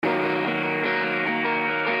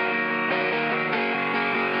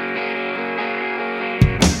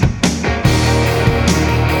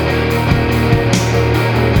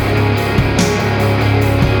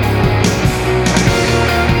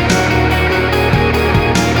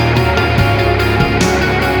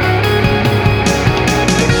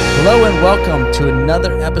welcome to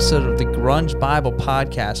another episode of the Grunge Bible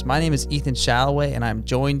Podcast. My name is Ethan Shalloway, and I'm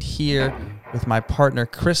joined here with my partner,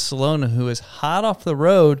 Chris Salona, who is hot off the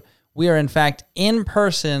road. We are, in fact, in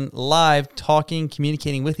person, live, talking,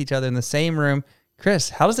 communicating with each other in the same room.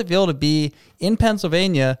 Chris, how does it feel to be in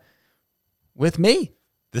Pennsylvania with me?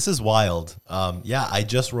 This is wild. I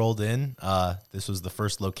just rolled in. This was the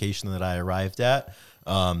first location that I arrived at.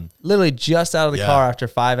 Literally just out of the car after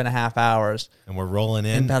 5.5 hours. And we're rolling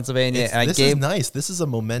in Pennsylvania. This is nice. This is a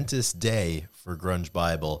momentous day for Grunge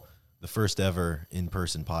Bible, the first ever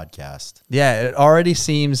in-person podcast. Yeah, it already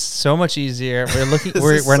seems so much easier. We're looking.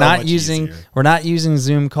 we're not using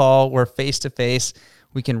Zoom call. We're face to face.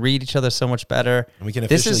 We can read each other so much better. And we can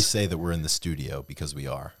officially say that we're in the studio because we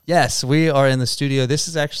are. Yes, we are in the studio. This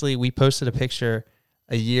is actually, we posted a picture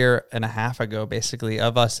 1.5 years ago, basically,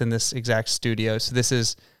 of us in this exact studio. So this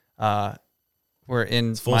is, we're in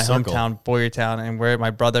my hometown, Boyertown, and we're at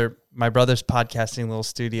my brother's podcasting little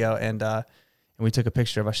studio, and we took a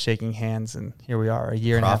picture of us shaking hands, and here we are 1.5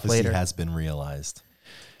 years later. Prophecy has been realized.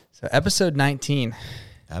 So episode 19.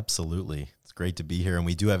 Absolutely. It's great to be here, and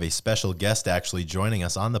we do have a special guest actually joining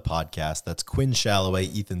us on the podcast. That's Quinn Shalloway,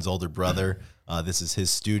 Ethan's older brother. This is his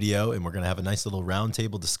studio, and we're going to have a nice little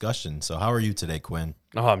roundtable discussion. So how are you today, Quinn?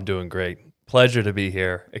 Oh, I'm doing great. Pleasure to be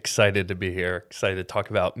here. Excited to be here. Excited to talk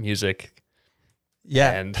about music.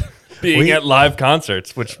 Yeah. And being at live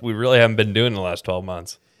concerts, which we really haven't been doing in the last 12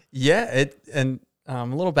 months. Yeah. A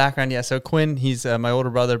little background. Yeah. So Quinn, he's my older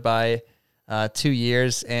brother by 2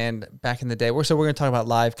 years. And back in the day, we're going to talk about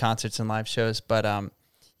live concerts and live shows. But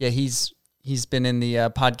he's been in the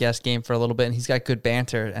podcast game for a little bit, and he's got good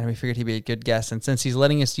banter, and we figured he'd be a good guest. And since he's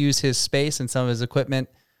letting us use his space and some of his equipment,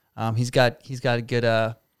 he's got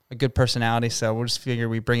a good personality. So we'll just figure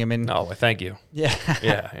we bring him in. Oh, well, thank you. Yeah,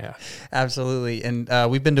 yeah, absolutely. And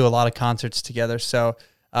we've been to a lot of concerts together. So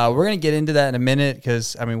we're gonna get into that in a minute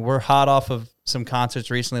because we're hot off of some concerts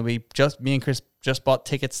recently. Me and Chris just bought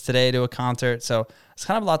tickets today to a concert, so it's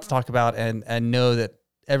kind of a lot to talk about, and know that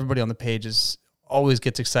everybody on the page always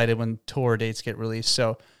gets excited when tour dates get released.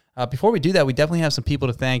 So before we do that, we definitely have some people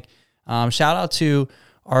to thank. Shout out to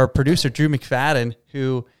our producer, Drew McFadden,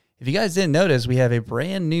 who, if you guys didn't notice, we have a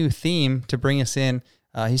brand new theme to bring us in.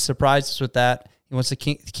 He surprised us with that. He wants to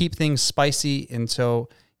keep things spicy, and so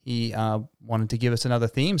he wanted to give us another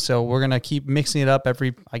theme. So we're going to keep mixing it up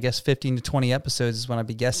every, 15 to 20 episodes is when I'd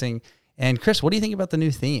be guessing. And Chris, what do you think about the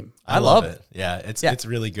new theme? I love it. Yeah, it's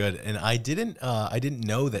really good. And I didn't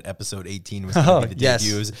know that episode 18 was going to be the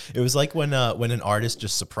debut. It was like when an artist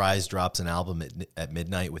just surprise drops an album at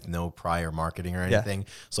midnight with no prior marketing or anything. Yeah.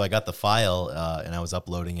 So I got the file and I was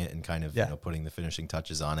uploading it and kind of putting the finishing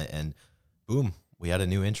touches on it, and boom, we had a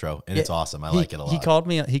new intro, and it's awesome. I like it a lot. He called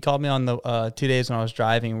me on the 2 days when I was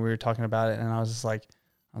driving, and we were talking about it, and I was like,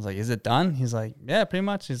 is it done? He's like, yeah, pretty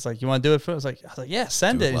much. He's like, you want to do it for? I was like, yeah,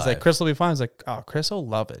 send it. He's like, Chris will be fine. I was like, oh, Chris will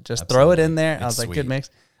love it. Just throw it in there. I was like, good mix.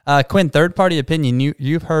 Quinn, third party opinion.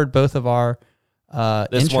 You've heard both of our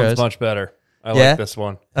this intros. One's much better. I like this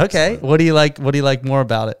one. Okay. What do you like? What do you like more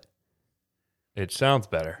about it? It sounds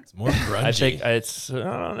better. It's more grungy. I think I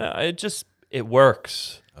don't know. It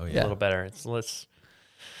works. Oh yeah, a little better. It's less.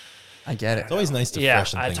 I get it. It's always nice to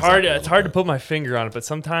freshen things it's hard. up It's hard to put my finger on it, but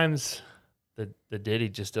sometimes the ditty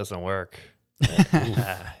just doesn't work.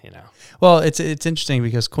 Well, it's interesting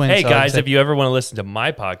because Quinn. Hey guys, if you ever want to listen to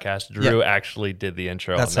my podcast, Drew actually did the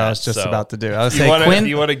intro. That's what I was just about to do. I was saying, Quinn,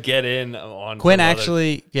 you want to get in on Quinn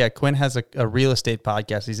actually. Yeah, Quinn has a real estate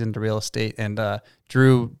podcast. He's into real estate, and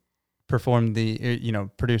Drew performed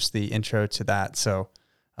produced the intro to that. So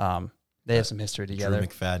they have some history together. Drew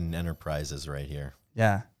McFadden Enterprises right here.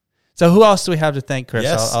 Yeah. So who else do we have to thank, Chris?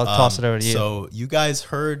 Yes, I'll toss it over to you. So you guys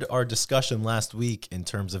heard our discussion last week in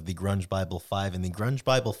terms of the Grunge Bible 5, and the Grunge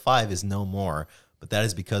Bible 5 is no more, but that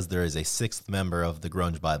is because there is a sixth member of the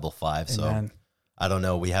Grunge Bible 5. Amen. So I don't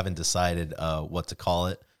know. We haven't decided what to call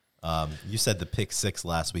it. You said the pick 6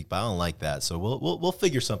 last week, but I don't like that. So we'll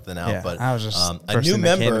figure something out. Yeah, but I was just a new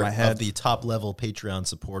member of the top level Patreon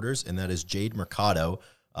supporters, and that is Jade Mercado.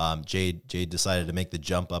 Jade decided to make the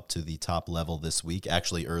jump up to the top level this week,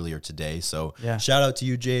 actually earlier today. So shout out to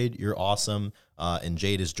you, Jade. You're awesome. And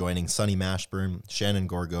Jade is joining Sonny Mashburn, Shannon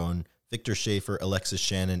Gorgone, Victor Schaefer, Alexis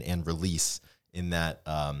Shannon, and Release in that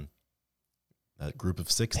group of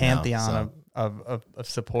 6 pantheon of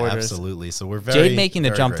supporters. Absolutely. So we're very Jade making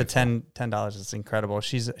the jump grateful. to $10 is incredible.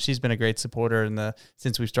 She's been a great supporter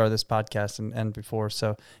since we started this podcast and before.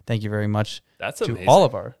 So thank you very much. That's to amazing. all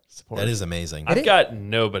of our supporters. That is amazing. I've got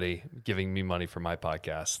nobody giving me money for my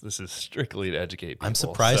podcast. This is strictly to educate people. I'm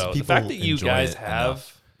surprised people the fact that you enjoy guys it have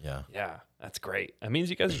enough. Yeah, that's great. That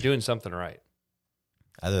means you guys are doing something right.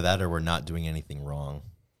 Either that or we're not doing anything wrong.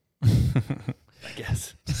 I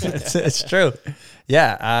guess it's true.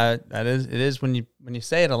 Yeah, it is when you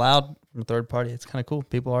say it aloud from a third party. It's kind of cool.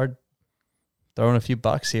 People are throwing a few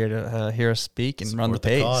bucks here to hear us speak and Support run the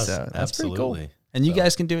page. cause. So that's Absolutely. pretty cool. And you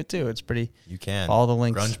guys can do it too. It's pretty. You can. Follow the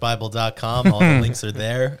links. Grungebible.com. All the links are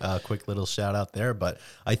there. Quick little shout out there. But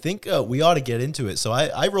I think we ought to get into it. So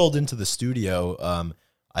I rolled into the studio.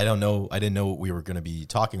 I don't know. I didn't know what we were going to be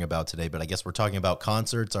talking about today, but I guess we're talking about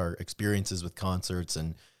concerts, our experiences with concerts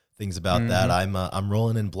and things about that. I'm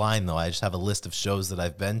rolling in blind though. I just have a list of shows that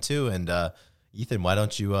I've been to. And Ethan, why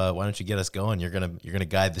don't you get us going? You're gonna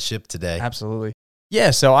guide the ship today. Absolutely.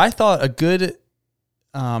 Yeah. So I thought a good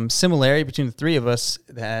similarity between the three of us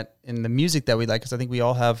that in the music that we like, because I think we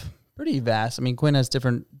all have pretty vast. I mean, Quinn has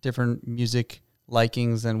different music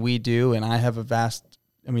likings than we do, and I have a vast.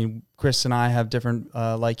 I mean, Chris and I have different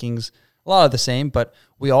likings. A lot of the same, but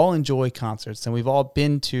we all enjoy concerts, and we've all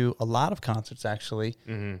been to a lot of concerts actually.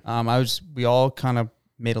 Mm-hmm. We all kind of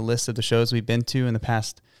made a list of the shows we've been to in the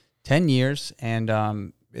past 10 years, and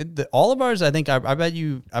all of ours. I think I bet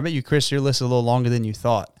you, Chris, your list is a little longer than you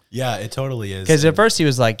thought. Yeah, it totally is. Because at first he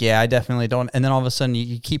was like, "Yeah, I definitely don't," and then all of a sudden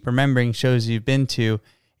you keep remembering shows you've been to,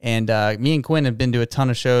 and me and Quinn have been to a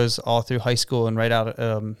ton of shows all through high school and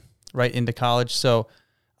right into college. So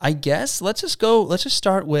I guess let's just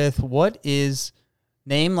start with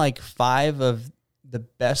name like 5 of the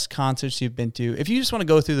best concerts you've been to. If you just want to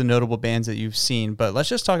go through the notable bands that you've seen, but let's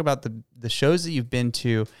just talk about the shows that you've been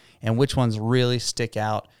to and which ones really stick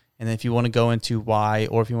out. And then if you want to go into why,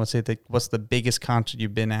 or if you want to say what's the biggest concert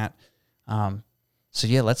you've been at. So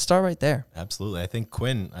yeah, let's start right there. Absolutely. I think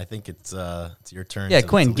Quinn, it's your turn. Yeah,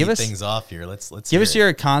 Quinn, give us things off here. Let's give us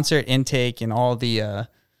your concert intake and all the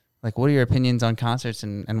like, what are your opinions on concerts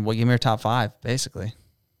and what, give me your top 5, basically.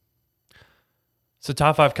 So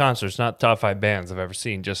top 5 concerts, not top 5 bands I've ever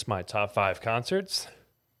seen, just my top 5 concerts.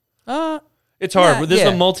 It's hard. Yeah, This is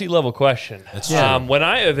a multi-level question. That's true. When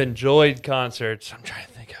I have enjoyed concerts, I'm trying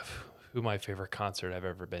to think of who my favorite concert I've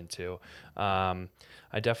ever been to.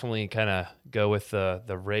 I definitely kind of go with the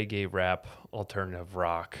reggae rap alternative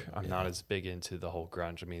rock. I'm not as big into the whole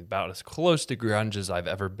grunge. I mean, about as close to grunge as I've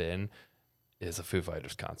ever been is a Foo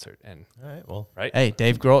Fighters concert. And all right, well, right? Hey,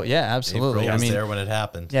 Dave Grohl, yeah, absolutely. Dave Grohl was there when it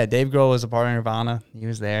happened. Yeah, Dave Grohl was a part of Nirvana. He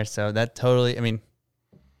was there, so that totally. I mean,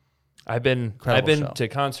 I've been to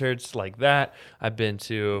concerts like that. I've been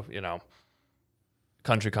to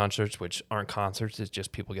country concerts, which aren't concerts. It's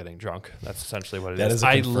just people getting drunk. That's essentially what it is.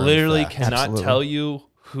 I literally cannot tell you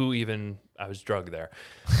who even. I was drugged there.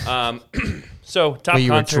 So top you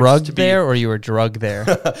concerts. Were drugged there, or you were drugged there?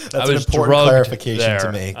 That's an important clarification there.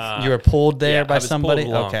 To make. You were pulled there by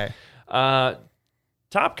somebody. Okay.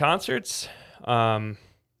 Top concerts.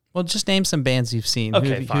 Well, just name some bands you've seen.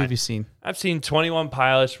 Okay, who have you seen? I've seen 21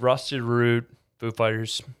 Pilots, Rusted Root, Foo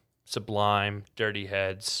Fighters, Sublime, Dirty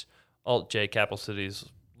Heads, Alt J, Capital Cities,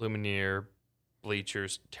 Lumineer,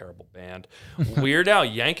 Bleachers, terrible band. Weird Al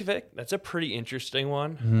Yankovic, that's a pretty interesting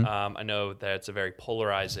one. Mm-hmm. I know that it's a very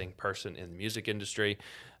polarizing person in the music industry,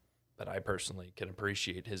 but I personally can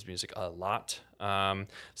appreciate his music a lot.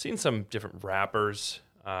 Seen some different rappers,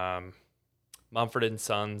 Mumford &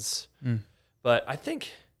 Sons, but I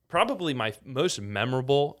think probably my most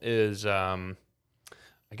memorable is I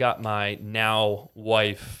got my now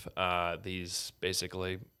wife these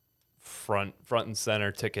basically front and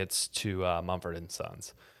center tickets to Mumford &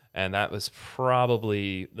 Sons, and that was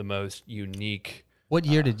probably the most unique. What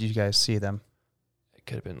year did you guys see them? It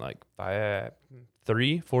could have been like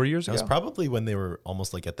 3-4 years ago. It was probably when they were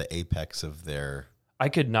almost like at the apex of their. I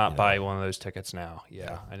could not buy one of those tickets now.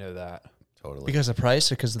 Yeah, I know that. Totally. Because of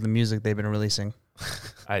price or because of the music they've been releasing?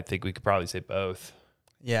 I think we could probably say both.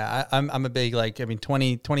 Yeah, I'm a big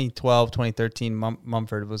 2012, 2013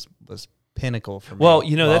 Mumford was pinnacle for me. Well,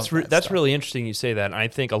 that's really interesting you say that. And I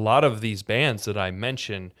think a lot of these bands that I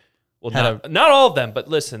mentioned, not all of them, but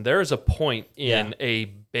listen, there is a point in a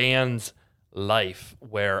band's life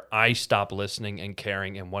where I stop listening and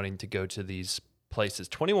caring and wanting to go to these places.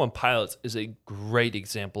 21 Pilots is a great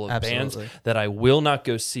example of bands that I will not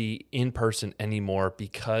go see in person anymore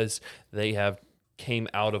because they have came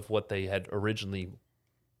out of what they had originally,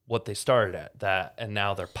 what they started at, and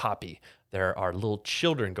now they're poppy. There are little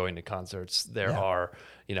children going to concerts. There are,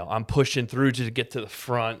 I'm pushing through to get to the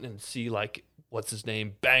front and see what's his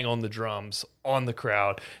name, bang on the drums on the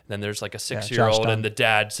crowd. And then there's like a 6-year-old and the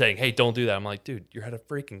dad saying, "Hey, don't do that." I'm like, dude, you're at a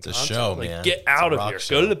freaking concert. Show, man. Get out of here.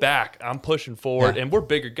 Show. Go to the back. I'm pushing forward. And we're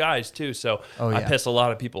bigger guys too. So I piss a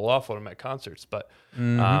lot of people off when I'm at concerts. But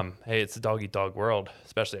hey, it's a dog-eat-dog world,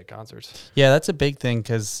 especially at concerts. Yeah, that's a big thing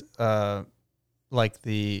because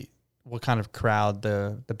what kind of crowd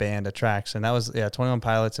the band attracts. And that was 21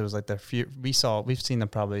 Pilots. It was like we've seen them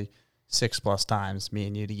probably 6+ times, me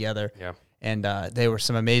and you together. Yeah. And they were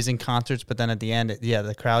some amazing concerts, but then at the end,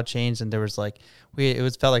 the crowd changed, and there was like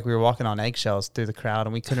felt like we were walking on eggshells through the crowd,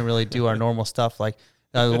 and we couldn't really do our normal stuff. Like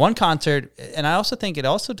one concert, and I also think it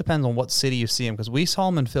also depends on what city you see them, because we saw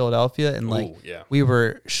them in Philadelphia, and we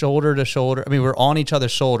were shoulder to shoulder. I mean, we were on each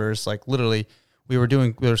other's shoulders, like literally. There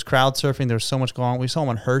was crowd surfing. There was so much going on. We saw them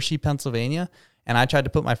in Hershey, Pennsylvania, and I tried to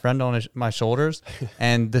put my friend on my shoulders,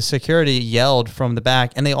 and the security yelled from the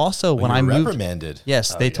back. And they also, when I moved, reprimanded.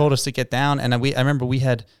 Yes, they told us to get down. And I remember we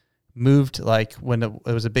had moved like when it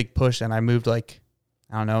was a big push, and I moved like,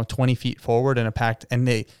 I don't know, 20 feet forward in a packed, and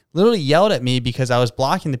they literally yelled at me because I was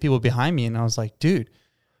blocking the people behind me. And I was like, dude,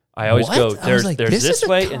 I always go, there's this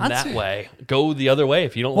way and that way. Go the other way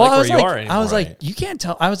if you don't like where you are anymore. I was like, you can't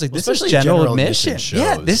tell. I was like, this is general admission.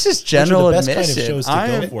 Yeah, this is general admission. Those are the best kind of shows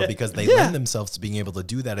to go for, because they lend themselves to being able to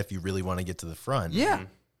do that if you really want to get to the front. Yeah.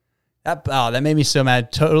 That made me so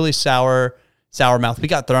mad. Totally sour mouth. We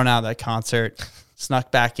got thrown out of that concert,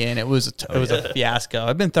 snuck back in. It was a fiasco.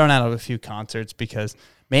 I've been thrown out of a few concerts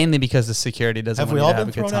mainly because the security doesn't want you to have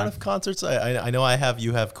a good time. Have we all been thrown out of concerts? I know I have.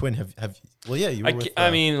 You have. Quinn have. Well, yeah, you were with, I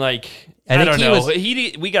mean, like, I don't know.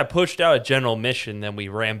 We got pushed out of general admission, then we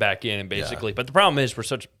ran back in, basically. Yeah. But the problem is we're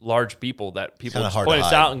such large people that people just point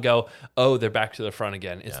us out and go, oh, they're back to the front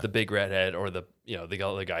again. It's the big redhead, or the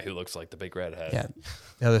other guy who looks like the big redhead. Yeah,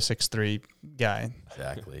 the other 6'3" guy.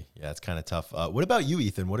 Exactly. Yeah, it's kind of tough. What about you,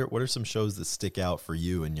 Ethan? What are some shows that stick out for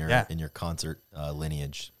you in your concert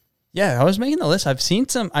lineage? Yeah, I was making the list. I've seen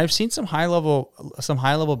some high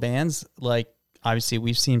level bands. Like, obviously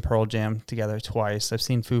we've seen Pearl Jam together twice. I've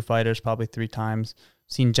seen Foo Fighters probably 3 times.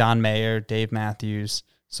 Seen John Mayer, Dave Matthews,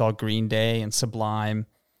 saw Green Day and Sublime,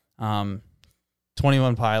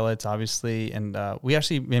 21 Pilots, obviously, and we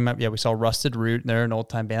saw Rusted Root. They're an old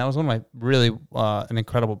time band. That was one of my really an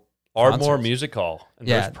incredible Ardmore Music Hall. And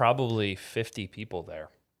there's probably 50 people there.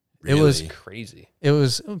 Really? It was crazy. It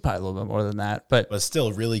was probably a little bit more than that, but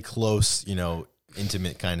still really close,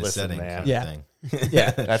 intimate kind of setting. Man. Kind of thing.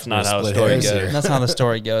 Yeah. That's not how the story goes. That's how the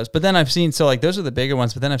story goes. But then I've seen, those are the bigger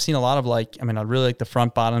ones, but then I've seen a lot of I really like the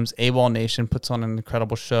Front Bottoms. AWOL Nation puts on an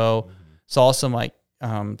incredible show. Saw some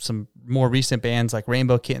some more recent bands like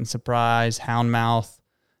Rainbow Kitten Surprise, Houndmouth,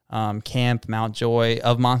 Camp, Mount Joy,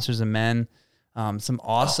 Of Monsters and Men. Some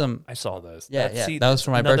awesome. I saw those. Yeah, that was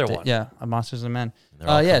for my birthday. One. Yeah, Monsters and Men. They're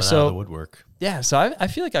all coming out of the woodwork. Yeah, so I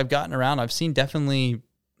feel like I've gotten around. I've seen definitely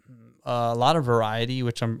a lot of variety,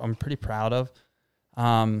 which I'm pretty proud of.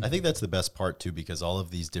 I think that's the best part too, because all of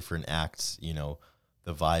these different acts,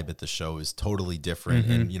 the vibe at the show is totally different,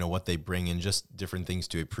 and what they bring in, just different things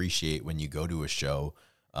to appreciate when you go to a show.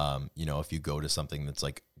 If you go to something that's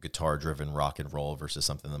like guitar driven rock and roll versus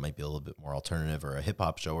something that might be a little bit more alternative, or a hip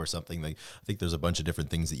hop show or something, I think there's a bunch of different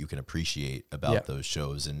things that you can appreciate about those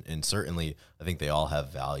shows. And certainly I think they all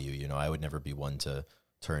have value. I would never be one to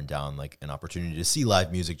turn down like an opportunity to see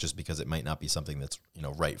live music just because it might not be something that's,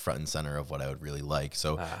 right front and center of what I would really like.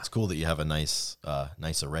 So it's cool that you have a nice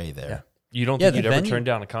array there. Yeah. You don't think you'd ever turn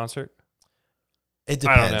down a concert? It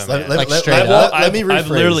depends. Let me rephrase. I've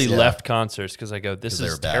literally left concerts because I go, this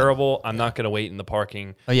is terrible. I'm not going to wait in the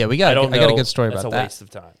parking. Oh yeah, I got a good story about that. That's a waste of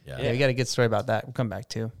time. Yeah, we got a good story about that. We'll come back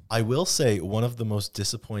to. I will say one of the most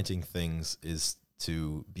disappointing things is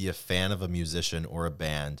to be a fan of a musician or a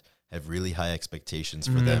band, have really high expectations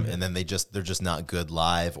for them, and then they're just not good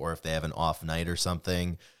live, or if they have an off night or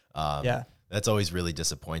something. That's always really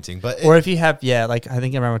disappointing. Or if you have, I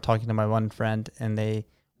think I remember talking to my one friend, and they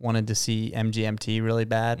wanted to see MGMT really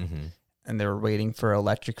bad, and they were waiting for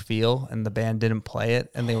Electric Feel, and the band didn't play it,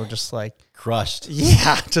 and they were just like crushed.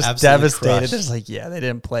 Yeah, just devastated. Just like, they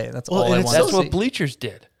didn't play it. That's all I wanted. That's what Bleachers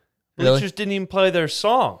did. Bleachers didn't even play their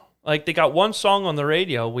song. Like, they got one song on the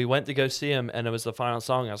radio. We went to go see them, and it was the final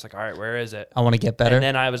song. I was like, all right, where is it? I want to get better. And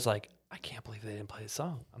then I was like, I can't believe they didn't play the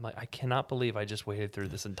song. I'm like, I cannot believe I just waited through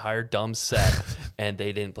this entire dumb set, and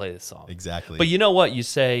they didn't play the song. Exactly. But you know what? You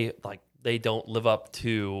say, like, they don't live up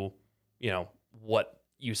to, what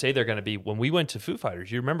you say they're going to be. When we went to Foo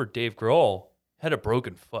Fighters, you remember Dave Grohl had a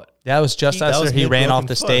broken foot. That was just after he ran off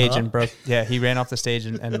the stage and broke. Yeah, he ran off the stage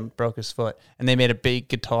and broke his foot. And they made a big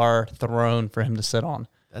guitar throne for him to sit on.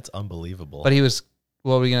 That's unbelievable. But he was.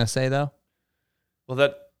 What were we gonna say though?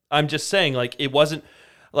 Well, I'm just saying, like, it wasn't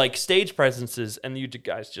like stage presences. And you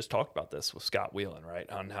guys just talked about this with Scott Weiland, right?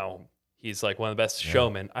 On how he's like one of the best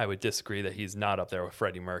showmen. I would disagree that he's not up there with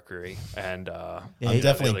Freddie Mercury. And I'm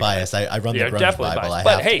definitely really biased. I run the grunge Bible.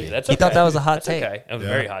 But hey, that's okay. He thought that was a hot take. Okay, it was a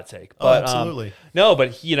very hot take. But, absolutely. No,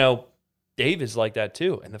 but Dave is like that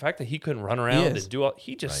too. And the fact that he couldn't run around and do all,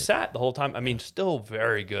 he just sat the whole time. I mean, still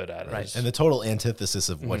very good at it. Right. And the total antithesis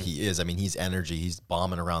of what he is. I mean, he's energy. He's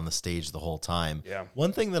bombing around the stage the whole time. Yeah.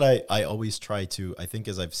 One thing that I always try to, I think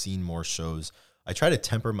as I've seen more shows, I try to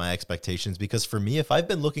temper my expectations, because for me, if I've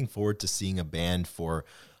been looking forward to seeing a band for,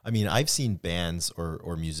 I mean, I've seen bands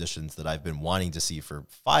or musicians that I've been wanting to see for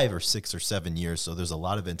 5 or 6 or 7 years. So there's a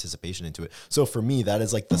lot of anticipation into it. So for me, that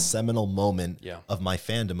is like the seminal moment of my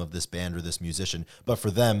fandom of this band or this musician. But for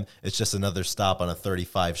them, it's just another stop on a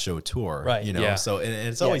 35 show tour, right? You know, so and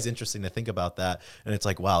it's always interesting to think about that. And it's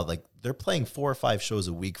like, wow, like they're playing 4 or 5 shows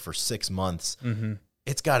a week for 6 months.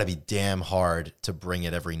 It's got to be damn hard to bring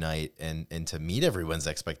it every night and to meet everyone's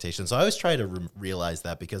expectations. So I always try to realize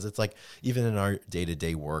that, because it's like, even in our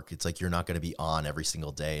day-to-day work, it's like you're not going to be on every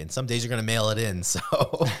single day, and some days you're going to mail it in. So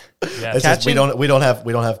it's just, we don't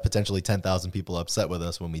have potentially 10,000 people upset with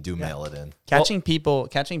us when we do mail it in.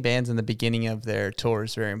 Catching bands in the beginning of their tour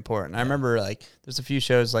is very important. I remember like there's a few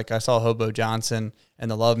shows, like I saw Hobo Johnson and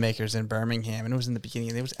the Lovemakers in Birmingham, and it was in the beginning,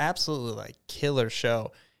 and it was absolutely like killer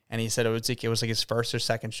show. And he said it was like his first or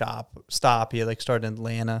second stop. He had like started in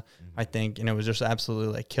Atlanta, I think, and it was just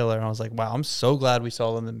absolutely like killer. And I was like, wow, I'm so glad we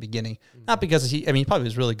saw him in the beginning. Not because he probably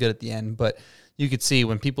was really good at the end, but you could see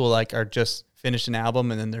when people like are just finished an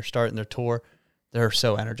album and then they're starting their tour, they're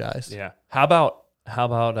so energized. Yeah. How about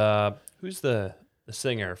who's the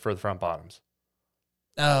singer for the Front Bottoms?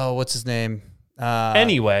 Oh, what's his name?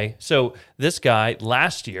 Anyway, so this guy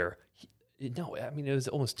last year. No, I mean, it was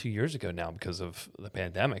almost 2 years ago now because of the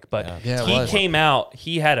pandemic. But he came out,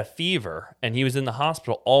 he had a fever, and he was in the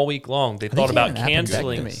hospital all week long. They thought about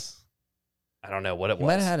canceling. I don't know what it was. He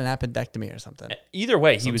might have had an appendectomy or something. Either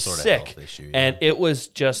way, he was sick. Issue, and it was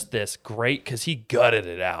just this great, because he gutted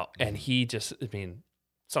it out. And he just, I mean,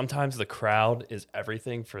 sometimes the crowd is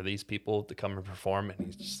everything for these people to come and perform. And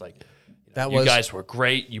he's just like, you guys were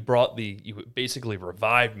great. You basically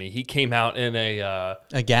revived me. He came out in a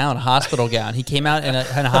hospital gown. He came out in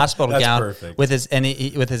a hospital gown perfect. with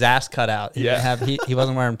his ass cut out. He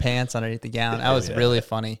wasn't wearing pants underneath the gown. That was really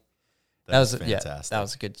funny. That was fantastic.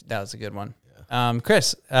 That was a good one.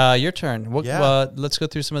 Chris, your turn. Let's go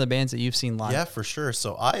through some of the bands that you've seen live. Yeah, for sure.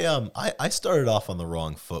 So I started off on the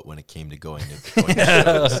wrong foot when it came to going to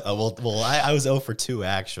shows. I was 0 for 2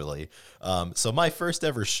 actually. So my first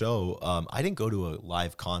ever show, I didn't go to a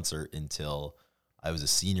live concert until I was a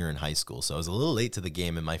senior in high school. So I was a little late to the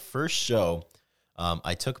game. And my first show,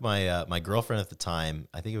 I took my girlfriend at the time.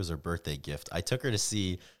 I think it was her birthday gift. I took her to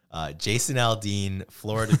see Jason Aldean,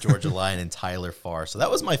 Florida Georgia Line, and Tyler Farr. So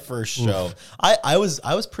that was my first show. I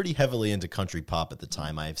was pretty heavily into country pop at the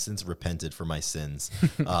time. I have since repented for my sins,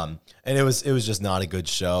 and it was just not a good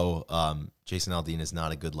show. Jason Aldean is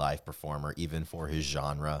not a good live performer, even for his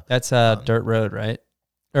genre. That's Dirt Road, right?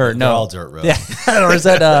 Or no, all Dirt Road. Yeah, or is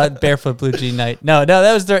that Barefoot Blue Jean Night? No,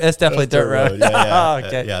 that's definitely Dirt Road. Yeah.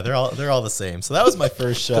 Okay. Yeah, they're all the same. So that was my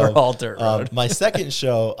first show. They're all Dirt Road. My second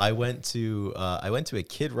show, I went to a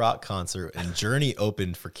Kid Rock concert, and Journey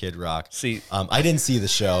opened for Kid Rock. I didn't see the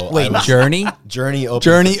show. Wait, Journey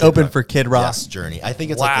opened for Kid Rock. Yes, Journey. I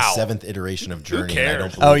think it's like the 7th iteration of Journey. Who cares? I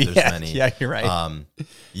don't believe there's many. Yeah, you're right.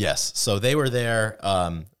 Yes, so they were there.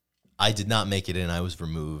 I did not make it in. I was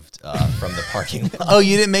removed from the parking lot. Oh,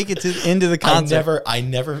 you didn't make it into the concert. I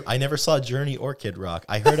never saw Journey or Kid Rock.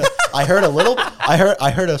 I heard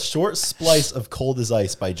a short splice of Cold as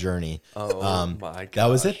Ice by Journey. Oh my god. That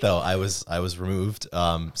was it though. I was removed.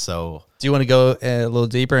 So do you want to go a little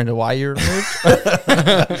deeper into why you're removed?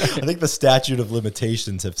 I think the statute of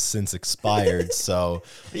limitations have since expired. So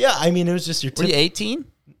yeah, I mean, it was just your. Were you 18?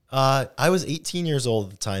 I was 18 years old at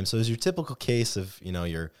the time. So it was your typical case of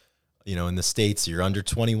you're in the States, you're under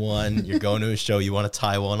 21, you're going to a show, you want to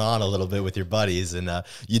tie one on a little bit with your buddies, and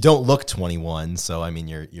you don't look 21, so I mean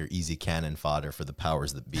you're easy cannon fodder for the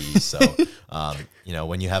powers that be. So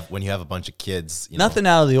when you have a bunch of kids, nothing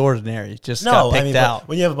out of the ordinary, just got picked out.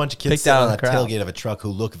 When you have a bunch of kids sitting on a tailgate of a truck who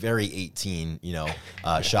look very 18,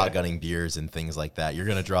 shotgunning beers and things like that, you're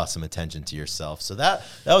going to draw some attention to yourself. So that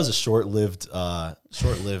was a short-lived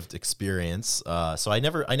experience. So I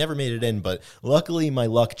never made it in, but luckily my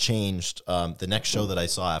luck changed. The next show that I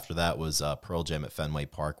saw after that was Pearl Jam at Fenway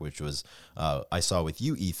Park, which was I saw with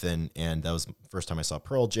you, Ethan, and that was the first time I saw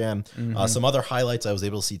Pearl Jam. Some other highlights, I was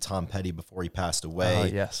able to see Tom Petty before he passed away. Oh,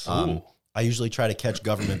 yes. I usually try to catch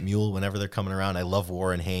Government Mule whenever they're coming around. I love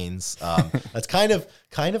Warren Haynes. That's kind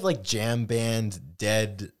of like jam band,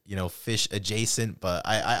 Dead, Fish adjacent, but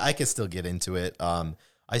I can still get into it.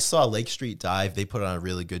 I saw Lake Street Dive. They put on a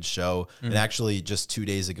really good show. And actually, just 2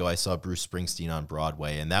 days ago, I saw Bruce Springsteen on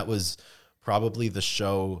Broadway. And that was probably the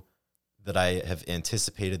show that I have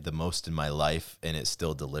anticipated the most in my life, and it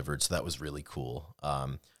still delivered. So that was really cool.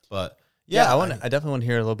 But yeah, I definitely want to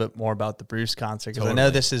hear a little bit more about the Bruce concert, because Totally. I know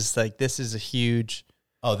this is a huge.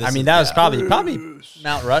 Oh, I mean, that was probably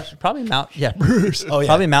Mount Rush, Bruce. Oh, yeah.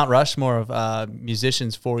 Probably Mount Rushmore of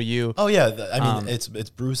musicians for you. Oh yeah, I mean it's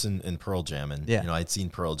Bruce and Pearl Jam, and Yeah. you know I'd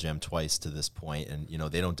seen Pearl Jam twice to this point, and you know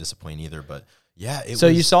they don't disappoint either. But yeah, So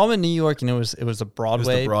you saw him in New York, and it was a it was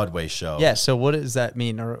Broadway. the Broadway show. Yeah. So what does that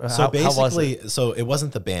mean? Or So how was basically, it? so it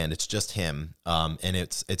wasn't the band; it's just him. And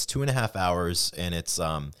it's 2.5 hours, and it's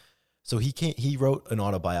so he wrote an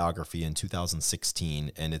autobiography in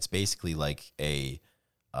 2016, and it's basically like a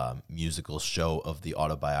musical show of the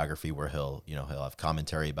autobiography where he'll have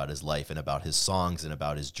commentary about his life and about his songs and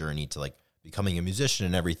about his journey to like becoming a musician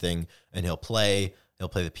and everything. And he'll play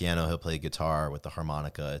the piano, he'll play guitar with the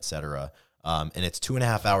harmonica, etc. And it's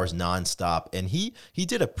 2.5 hours nonstop. And he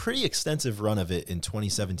did a pretty extensive run of it in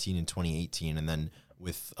 2017 and 2018. And then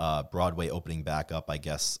with Broadway opening back up, I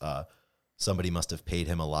guess somebody must have paid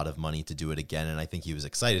him a lot of money to do it again. And I think he was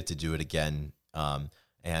excited to do it again.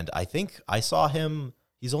 And I think I saw him.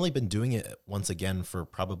 He's only been doing it once again for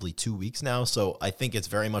probably 2 weeks now. So I think it's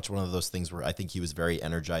very much one of those things where I think he was very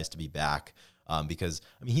energized to be back, because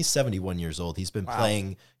I mean, he's 71 years old. He's been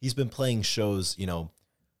playing shows,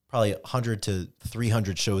 probably 100 to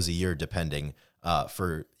 300 shows a year, depending,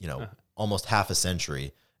 for, almost half a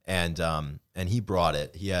century. And he brought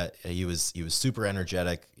it. He was super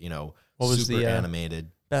energetic, super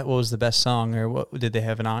animated. What was the best song, or what did they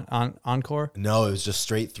have an encore? No, it was just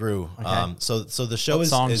straight through. Okay. So the show is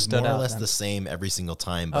more or less the same every single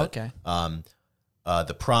time. But okay.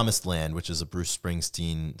 The Promised Land, which is a Bruce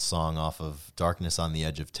Springsteen song off of Darkness on the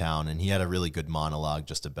Edge of Town, and he had a really good monologue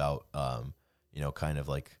just about kind of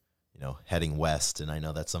like heading west. And I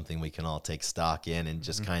know that's something we can all take stock in, and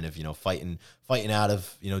just kind of fighting out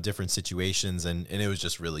of different situations, and it was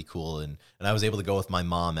just really cool. And I was able to go with my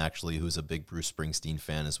mom, actually, who's a big Bruce Springsteen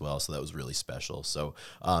fan as well, so that was really special. So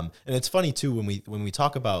and it's funny too when we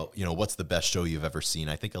talk about what's the best show you've ever seen.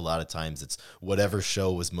 I think a lot of times it's whatever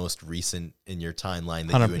show was most recent in your timeline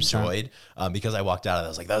that 100%. you enjoyed, because I walked out of it, I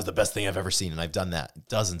was like, that was the best thing I've ever seen. And I've done that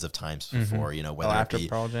dozens of times before,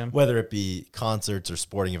 whether it be concerts or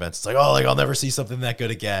sporting events. It's like, oh, like I'll never see something that good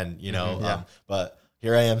again, but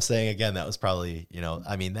here I am saying again, that was probably,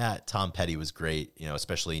 that Tom Petty was great,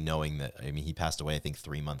 especially knowing that, he passed away, I think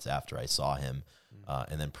 3 months after I saw him.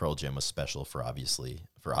 And then Pearl Jam was special for obvious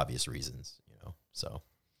reasons, so.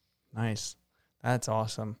 Nice. That's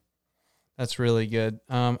awesome. That's really good.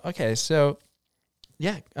 Okay. So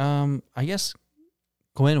yeah. I guess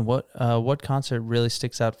Gwen, what concert really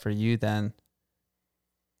sticks out for you then?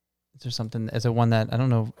 Is there something, is it one that, I don't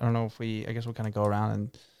know if I guess we'll kind of go around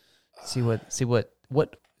and see what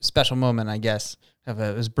special moment, I guess, it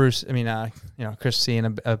was Bruce. Chris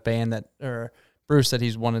seeing a band or Bruce that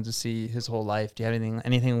he's wanted to see his whole life. Do you have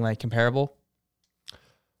anything like comparable?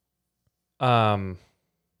 Try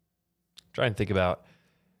and think about,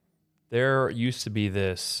 there used to be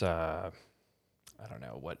this, I don't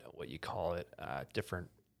know what you call it,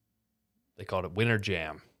 they called it Winter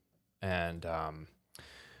Jam. And,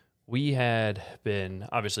 we had been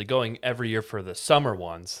obviously going every year for the summer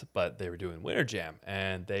ones, but they were doing Winter Jam,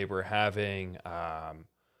 and they were having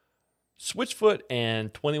Switchfoot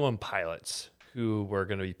and 21 Pilots who were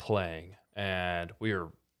going to be playing, and we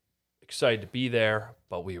were excited to be there,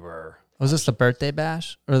 but we were... Was this the birthday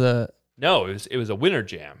bash or the... No, it was a Winter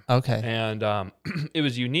Jam. Okay. And it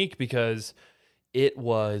was unique because it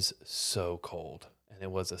was so cold, and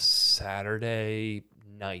it was a Saturday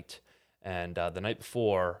night, and the night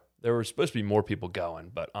before... There were supposed to be more people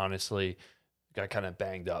going, but honestly, got kind of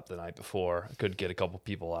banged up the night before. I could get a couple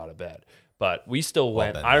people out of bed, but we still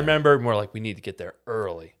went. I remember we're like, we need to get there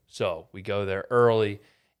early. So we go there early,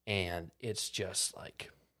 and it's just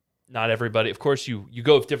like, not everybody. Of course, you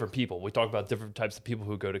go with different people. We talk about different types of people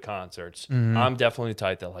who go to concerts. Mm-hmm. I'm definitely the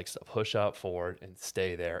type that likes to push up forward and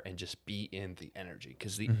stay there and just be in the energy,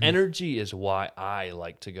 because the energy is why I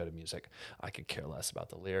like to go to music. I could care less about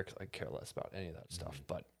the lyrics. I could care less about any of that stuff,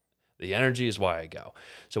 but the energy is why I go.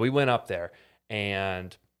 So we went up there,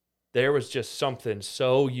 and there was just something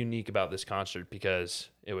so unique about this concert, because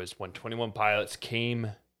it was when 21 Pilots came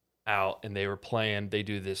out and they were playing. They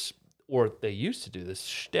do this, or they used to do this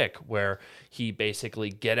shtick where he basically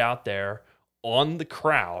get out there on the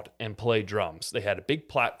crowd and play drums. They had a big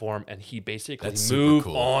platform, and he basically moved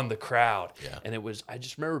on the crowd. Yeah. And I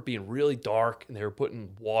just remember it being really dark, and they were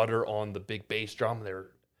putting water on the big bass drum, and they were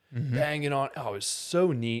banging on. Oh, it was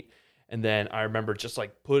so neat. And then I remember just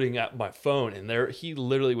like putting out my phone, and there he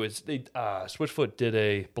literally was. Switchfoot did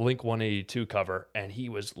a Blink 182 cover, and he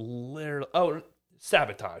was literally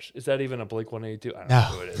Sabotage. Is that even a Blink 182? I don't know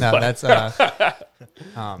who it is. No, that's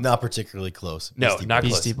not particularly close. No, not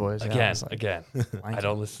close. Beastie Boys. Again. I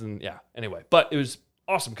don't listen. Yeah. Anyway, but it was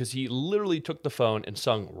awesome because he literally took the phone and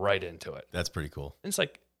sung right into it. That's pretty cool. And it's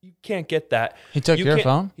like, you can't get that. He took your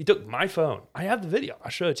phone? He took my phone. I have the video.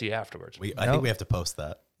 I'll show it to you afterwards. I think we have to post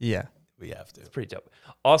that. Yeah. We have to. It's pretty dope.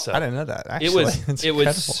 Also, I didn't know that. Actually, it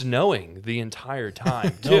was snowing the entire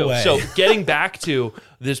time too. No way. So getting back to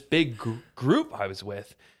this big group I was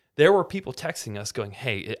with, there were people texting us going,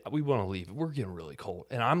 "Hey, we want to leave. We're getting really cold,"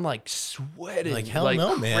 and I'm like sweating like hell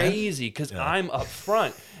no, man. crazy because I'm up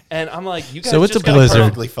front, and I'm like, "You guys." So it's just a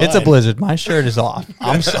blizzard. It's a blizzard. My shirt is off.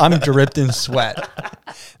 I'm dripped in sweat.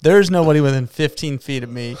 There's nobody within 15 feet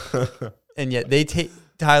of me, and yet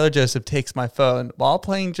Tyler Joseph takes my phone while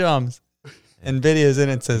playing drums. And videos in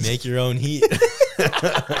it says, "Make your own heat."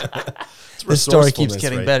 This story keeps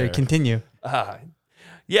getting better. There. Continue.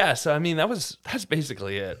 Yeah. So I mean, that's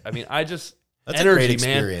basically it. I mean, that's energy, a great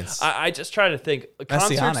experience. Man. I just try to think.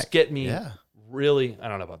 Concerts get me really. I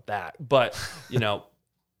don't know about that, but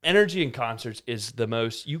energy in concerts is the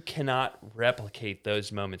most. You cannot replicate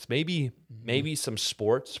those moments. Maybe some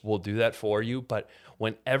sports will do that for you, but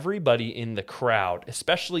when everybody in the crowd,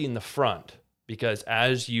 especially in the front, because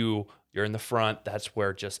as you're in the front, that's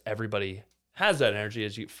where just everybody has that energy.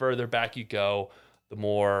 As you further back you go, the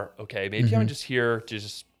more, okay, maybe I'm just here to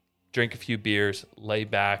just drink a few beers, lay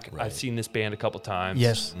back. Right. I've seen this band a couple times.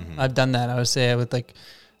 Yes, I've done that. I would say with like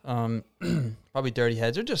probably Dirty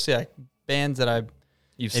Heads or just bands that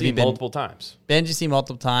you've seen multiple times. Bands you see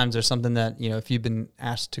multiple times or something that, if you've been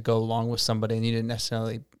asked to go along with somebody and you didn't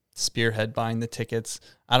necessarily spearhead buying the tickets,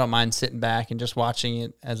 I don't mind sitting back and just watching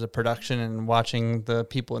it as a production and watching the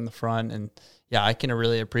people in the front. And yeah, I can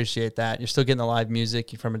really appreciate that. You're still getting the live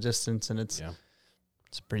music from a distance, and it's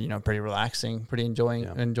pretty, pretty relaxing, pretty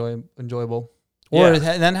enjoyable. Or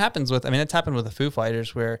then happens with, it's happened with the Foo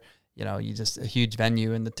Fighters where, you just a huge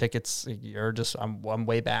venue and the tickets, you're just, I'm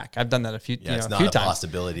way back. I've done that a few, it's not few a times.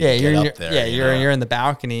 Possibility to get up there. Yeah, you're in the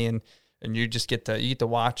balcony and you just get to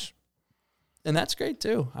watch. And that's great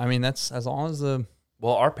too. That's as long as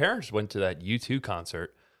Well, our parents went to that U2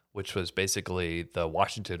 concert, which was basically the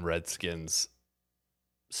Washington Redskins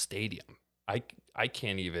stadium. I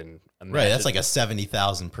can't even imagine. Right, that's like a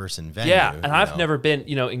 70,000 person venue. Yeah, and I've never been,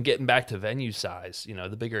 in getting back to venue size,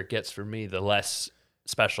 the bigger it gets for me, the less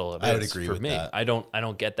special it is. I would agree for with me. that. I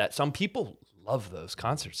don't get that. Some people love those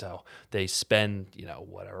concerts. How they spend,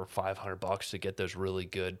 whatever, $500 to get those really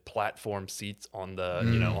good platform seats on the,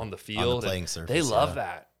 on the field. On the playing surface, they love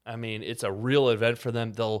that. It's a real event for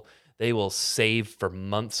them. They will save for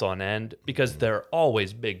months on end because they're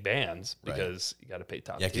always big bands because you got to pay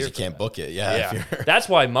top tier. Yeah, because you can't book it. Yeah. That's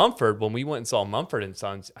why Mumford, when we went and saw Mumford &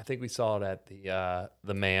 Sons, I think we saw it at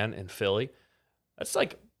the Man in Philly. That's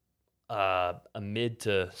like a mid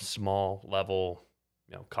to small level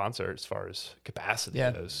concert as far as capacity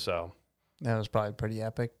goes. So that was probably pretty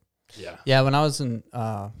epic. Yeah. When I was in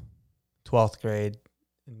 12th grade,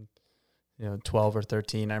 12 or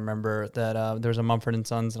 13, I remember that there was a Mumford &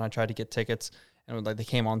 Sons, and I tried to get tickets, and they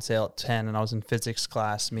came on sale at 10, and I was in physics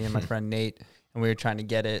class, me and my friend Nate, and we were trying to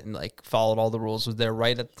get it and followed all the rules. Was there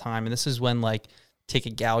right at the time, and this is when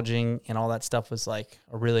ticket gouging and all that stuff was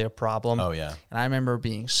really a problem. Oh yeah. And I remember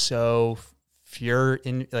being so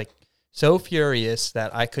furious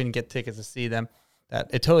that I couldn't get tickets to see them, that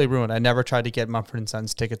it totally ruined. I never tried to get Mumford &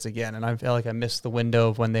 Sons tickets again, and I feel like I missed the window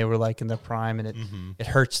of when they were in their prime, and it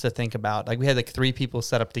hurts to think about. We had 3 people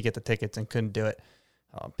set up to get the tickets and couldn't do it.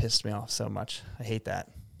 Oh, it pissed me off so much. I hate that.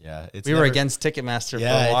 Yeah, we were against Ticketmaster for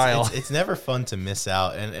a while. It's never fun to miss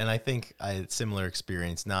out, and I think I had a similar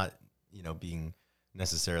experience, not being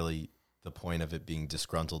necessarily the point of it being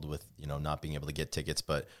disgruntled with, not being able to get tickets.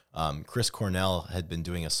 But Chris Cornell had been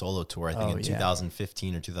doing a solo tour, I think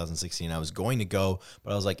 2015 or 2016. I was going to go,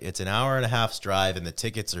 but I was like, it's an hour and a half's drive and the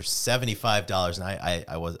tickets are $75. And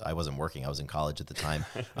I wasn't working. I was in college at the time.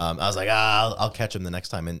 I was like, I'll catch them the next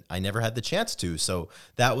time. And I never had the chance to. So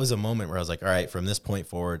that was a moment where I was like, all right, from this point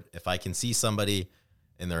forward, if I can see somebody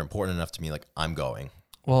and they're important enough to me, I'm going.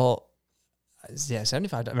 Well, yeah,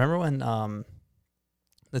 75. I remember when,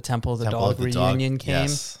 the Temple of the Dog reunion came,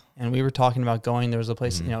 and we were talking about going. There was a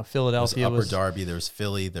place, Philadelphia was Upper Darby. There was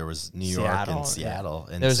Philly. There was New York and Seattle.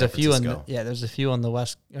 And there was San a few Francisco. there's a few on the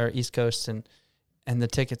west or east coast, and the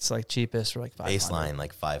tickets cheapest were $500. Baseline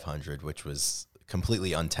 $500, which was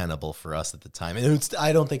completely untenable for us at the time. And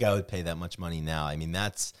I don't think I would pay that much money now. I mean,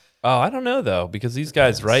 that's... Oh, I don't know though, because these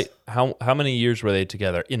guys, right? How many years were they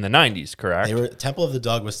together in the 90s? Correct. They were. Temple of the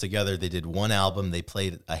Dog was together. They did one album. They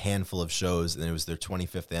played a handful of shows, and it was their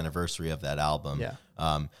 25th anniversary of that album. Yeah.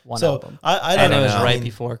 One album. I don't know. It was right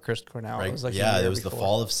before Chris Cornell. Right, it was like it was the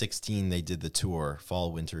fall of 16. They did the tour,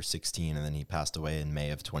 fall winter 16, and then he passed away in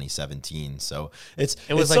May of 2017. So it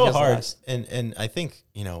was like so hard. And I think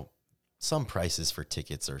some prices for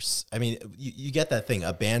tickets are. I mean, you get that thing.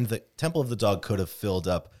 A band that Temple of the Dog could have filled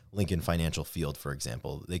up Lincoln Financial Field, for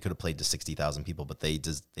example. They could have played to 60,000 people, but they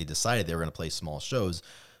decided they were going to play small shows.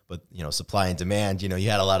 But, supply and demand, you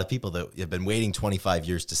had a lot of people that have been waiting 25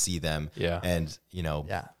 years to see them. Yeah. And,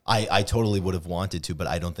 I totally would have wanted to, but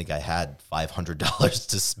I don't think I had $500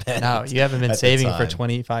 to spend. No, you haven't been saving for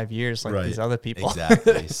 25 years like these other people.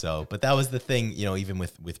 Exactly. So, but that was the thing, even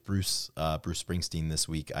with Bruce Springsteen this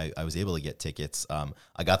week, I was able to get tickets.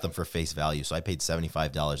 I got them for face value. So I paid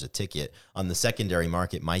 $75 a ticket. On the secondary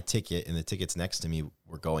market, my ticket and the tickets next to me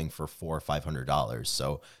were going for $400 or $500.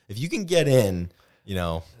 So if you can get in,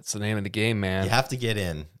 that's the name of the game, man. You have to get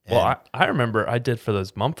in. Well, I remember I did for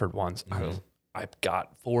those Mumford ones. Mm-hmm. I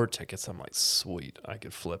got 4 tickets. I'm like, sweet, I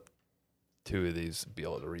could flip 2 of these and be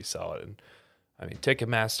able to resell it. And I mean,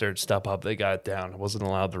 Ticketmaster and StubHub, they got it down. I wasn't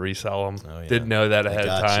allowed to resell them. Oh, yeah. Didn't know that ahead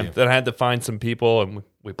of time. Then I had to find some people, and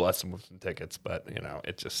we blessed them with some tickets. But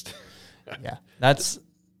it just yeah, that's.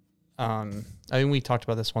 I mean, we talked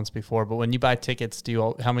about this once before, but when you buy tickets,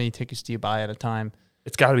 how many tickets do you buy at a time?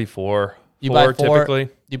 It's got to be 4. You buy 4 typically.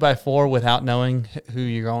 You buy 4 without knowing who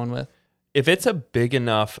you're going with? If it's a big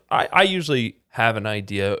enough, I usually have an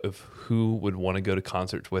idea of who would want to go to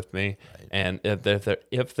concerts with me. Right. And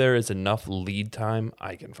if there is enough lead time,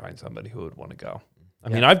 I can find somebody who would want to go. I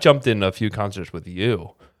mean, I've jumped in a few concerts with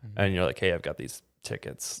you, and you're like, hey, I've got these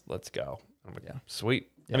tickets. Let's go. I'm like, sweet.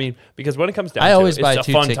 Yeah. I mean, because when it comes down to it, it's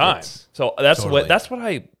a fun time. So that's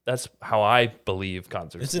that's how I believe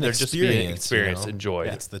concerts. It's an experience. Just being an experience, enjoy.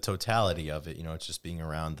 It's the totality of it. It's just being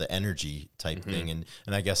around the energy type thing. And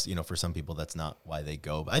I guess, for some people, that's not why they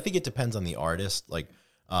go. But I think it depends on the artist. Like,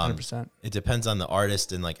 100%. It depends on the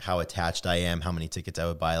artist and like how attached I am, how many tickets I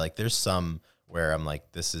would buy. Like, there's some where I'm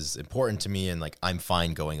like, this is important to me, and like I'm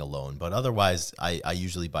fine going alone. But otherwise, I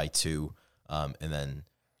usually buy 2, and then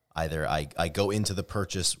either I go into the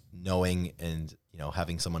purchase knowing and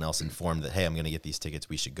having someone else informed that, hey, I'm going to get these tickets,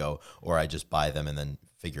 we should go, or I just buy them and then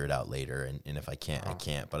figure it out later. And if I can't, I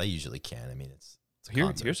can't. But I usually can. I mean, it's a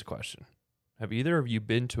concert. Here's a question: Have either of you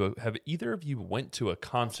went to a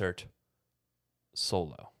concert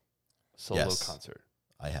solo yes, concert?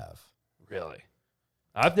 I have. Really?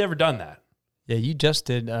 I've never done that. Yeah, you just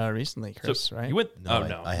did recently, Chris, right? You went? No,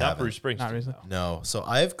 I not Bruce Springsteen. Not recently. No. So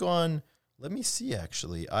I've gone. Let me see.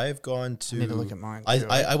 Actually, I've gone to. I need to look at mine.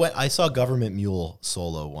 I saw Government Mule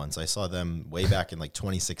solo once. I saw them way back in like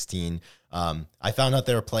 2016. I found out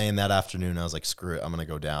they were playing that afternoon. I was like, screw it, I'm gonna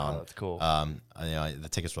go down. Oh, that's cool. The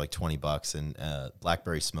tickets were like $20, and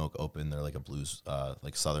Blackberry Smoke opened. They're like a blues,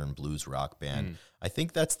 like Southern blues rock band. I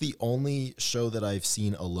think that's the only show that I've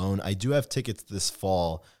seen alone. I do have tickets this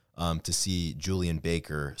fall to see Julian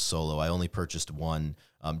Baker solo. I only purchased one.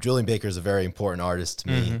 Julian Baker is a very important artist to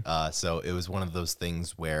me. So it was one of those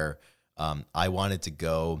things where I wanted to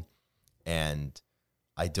go, and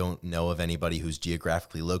I don't know of anybody who's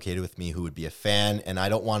geographically located with me who would be a fan. And I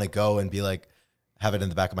don't want to go and be like, have it in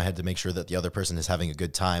the back of my head to make sure that the other person is having a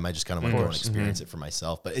good time. I just kind of want to go and experience it for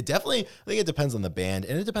myself. But it definitely, I think it depends on the band,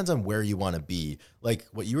 and it depends on where you want to be. Like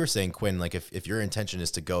what you were saying, Quinn, like if your intention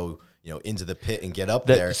is to go, into the pit and get up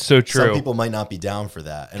there. That's so true. Some people might not be down for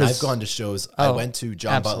that. And I've gone to shows. I went to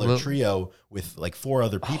John Butler Trio with like 4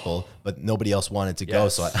 other people, but nobody else wanted to go.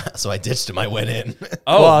 So I ditched them. I went in.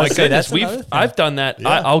 My goodness. I've done that.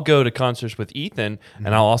 Yeah. I'll go to concerts with Ethan,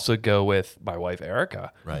 and I'll also go with my wife,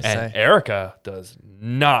 Erica. Right. And Erica does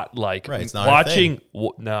not like watching.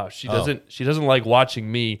 No, she doesn't. She doesn't like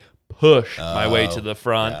watching me push my way to the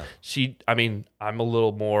front. Yeah. I'm a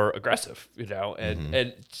little more aggressive,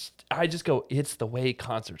 and I just go, it's the way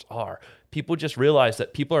concerts are. People just realize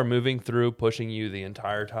that people are moving through, pushing you the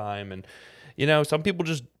entire time. And, some people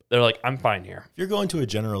they're like, I'm fine here. If you're going to a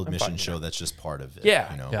general admission show, that's just part of it.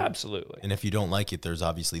 Yeah, absolutely. And if you don't like it, there's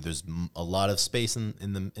a lot of space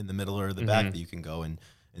in the middle or the back that you can go and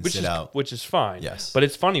sit out. Which is fine. Yes. But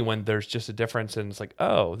it's funny when there's just a difference, and it's like,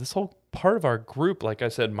 oh, this whole part of our group, like I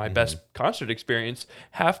said, my best concert experience,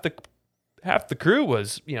 half the crew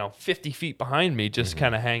was, 50 feet behind me, just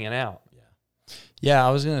kind of hanging out. Yeah,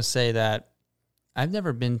 I was going to say that I've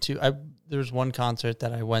never been to, there was one concert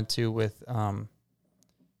that I went to with,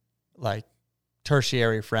 like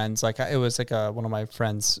tertiary friends. Like it was like one of my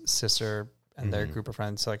friends' sister and their group of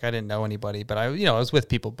friends. So like I didn't know anybody, but I was with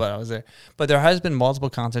people, but I was there. But there has been multiple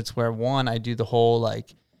concerts where I do the whole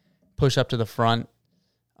like push up to the front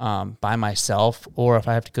by myself, or if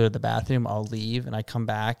I have to go to the bathroom, I'll leave and I come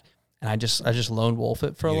back and I just lone wolf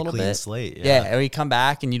it for a little bit. Slate, yeah. Or you come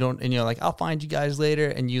back and you're like, I'll find you guys later,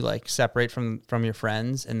 and you like separate from your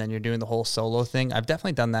friends, and then you're doing the whole solo thing. I've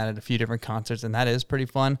definitely done that at a few different concerts, and that is pretty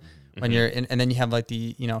fun when you're in, and then you have like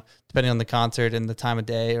the, depending on the concert and the time of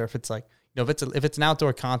day, or if it's like, if it's an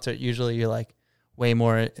outdoor concert, usually you're like way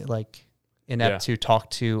more like inept to talk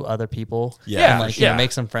to other people. Yeah. And like,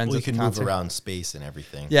 make some friends. Well, you at the can concert. move around space and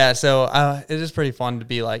everything. Yeah. So it is pretty fun to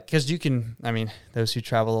be like, because you can, those who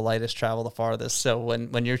travel the lightest travel the farthest. So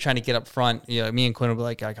when you're trying to get up front, me and Quinn will be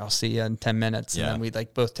like, I'll see you in 10 minutes. And then we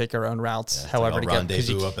like both take our own routes, however like to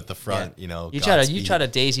rendezvous up at the front, you try to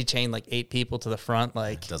daisy chain like 8 people to the front.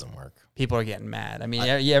 Like it doesn't work. People are getting mad.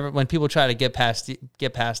 When people try to get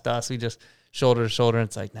past us, we just shoulder to shoulder. And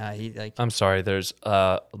it's like, nah, I'm sorry. There's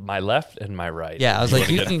my left and my right. Yeah, I was like,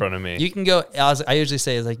 you can in front of me. You can go. I usually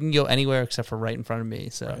say is like, you can go anywhere except for right in front of me.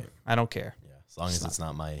 So I don't care. Yeah, as long as it's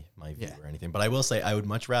not my view or anything. But I will say, I would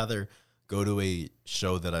much rather go to a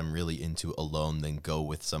show that I'm really into alone than go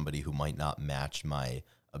with somebody who might not match my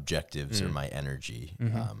objectives or my energy.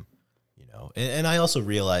 And I also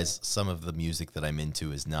realize some of the music that I'm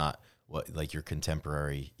into is not what like your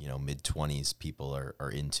contemporary, mid-20s people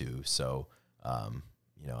are into. So,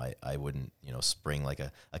 I wouldn't, spring like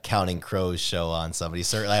a Counting Crows show on somebody.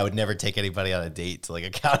 Certainly, I would never take anybody on a date to like a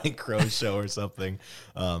Counting Crows show or something.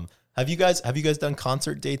 Have you guys done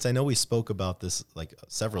concert dates? I know we spoke about this like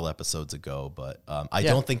several episodes ago, but I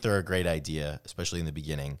don't think they're a great idea, especially in the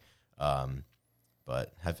beginning.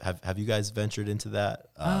 But have you guys ventured into that?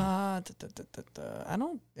 I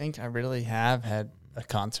don't think I really have had a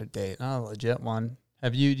concert date, not a legit one.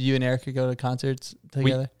 Have you and Erica go to concerts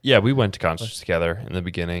together? We went to concerts together in the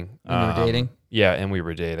beginning. When you were dating? Yeah, and we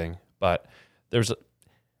were dating. But there's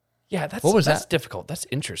that's difficult. That's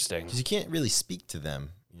interesting. Because you can't really speak to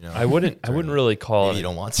them. I wouldn't really call maybe it. You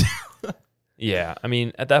don't want to. Yeah,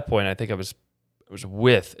 at that point, I think I was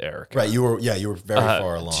with Erica. Right, you were very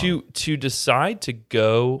far along. To decide to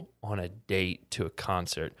go on a date to a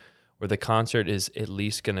concert where the concert is at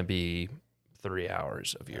least going to be 3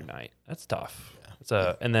 hours of your night. That's tough.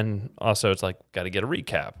 Yeah. And then also it's like got to get a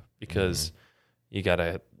recap because you got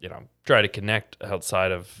to try to connect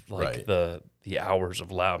outside of like the hours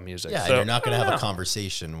of loud music. Yeah, so, and you're not going to have a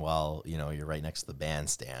conversation while you're right next to the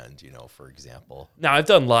bandstand. For example. Now I've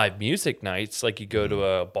done live music nights, like you go to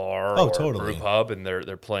a bar or a brew pub and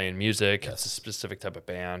they're playing music. Yes. It's a specific type of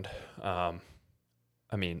band. I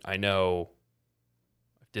know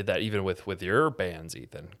I did that even with your bands,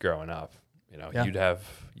 Ethan, growing up. You'd have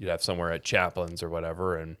somewhere at Chaplin's or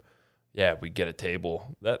whatever, and we'd get a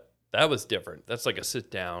table. That was different. That's like a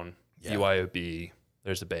sit down BYOB.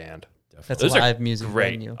 There's a band. Definitely. That's a live music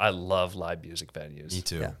venue. I love live music venues. Me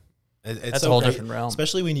too. Yeah. It's a whole different realm,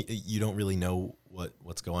 especially when you don't really know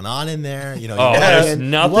what's going on in there. There's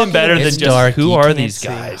nothing better than just dark. Who are these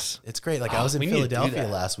guys? It's great. Like I was in Philadelphia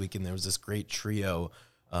last week, and there was this great trio,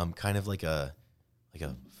 kind of like a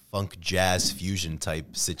funk jazz fusion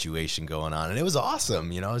type situation going on, and it was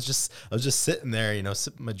awesome. I was just sitting there,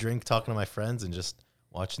 sipping my drink, talking to my friends, and just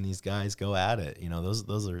watching these guys go at it.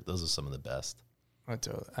 Those are some of the best. I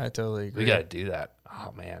totally agree. We got to do that.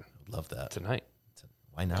 Oh man, I'd love that tonight.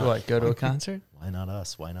 Why not? Do I go to a concert? Why not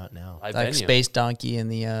us? Why not now? Like Space Donkey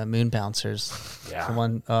and the Moon Bouncers. Yeah, the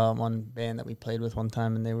one band that we played with one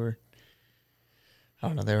time, and they were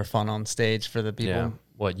fun on stage for the people. Yeah.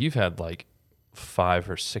 Well, you've had like 5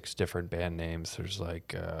 or 6 different band names. There's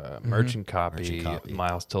like Merchant Copy,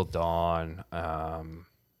 Miles Till Dawn,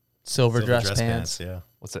 Silver Dress Pants. Yeah.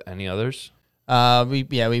 What's it? Any others? We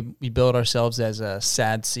billed ourselves as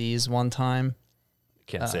Sad Seas one time.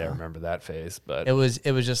 Can't say I remember that phase, but it was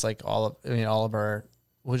just like all of our,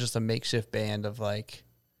 it was just a makeshift band of like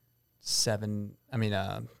 10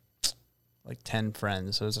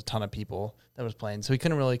 friends. So it was a ton of people that was playing. So we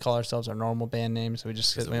couldn't really call ourselves our normal band name. So we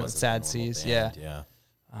just went with Sad Seas. Yeah.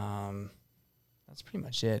 That's pretty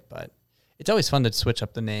much it. But it's always fun to switch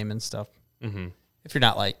up the name and stuff. Mm-hmm. If you're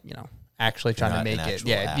not like, actually trying to make it.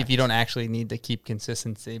 Yeah. If you don't actually need to keep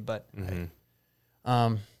consistency, but,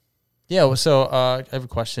 so I have a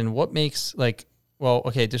question. What makes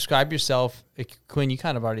describe yourself. Quinn, you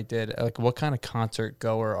kind of already did. Like, what kind of concert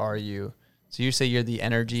goer are you? So you say you're the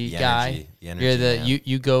energy guy.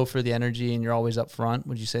 You go for the energy and you're always up front.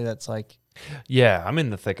 Would you say that's like? Yeah, I'm in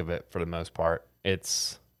the thick of it for the most part.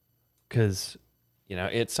 It's because,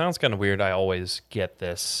 it sounds kind of weird. I always get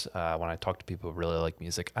this when I talk to people who really like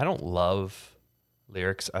music. I don't love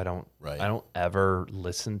lyrics. I don't ever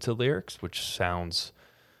listen to lyrics, which sounds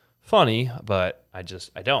funny, but I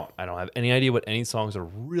don't have any idea what any songs are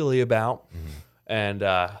really about. And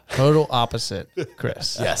total opposite,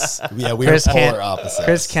 Chris. Yes. Yeah, we are polar opposites.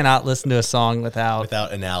 Chris cannot listen to a song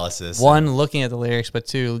without analysis. One, looking at the lyrics, but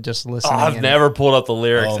two, just listening. I've never pulled up the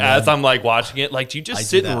lyrics as I'm like watching it. Like, do you just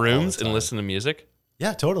sit in rooms and listen to music?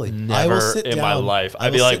 Yeah, totally. Never I will sit in down, my life.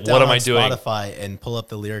 I'd be like, what am I doing? Spotify and pull up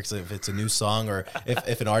the lyrics if it's a new song, or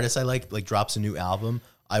if an artist I like drops a new album,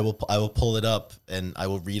 I will pull it up and I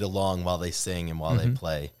will read along while they sing and while they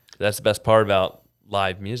play. That's the best part about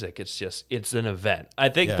live music. It's an event. I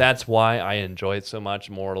think that's why I enjoy it so much,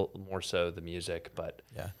 more so the music. But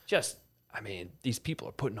these people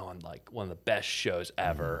are putting on like one of the best shows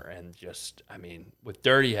ever. And with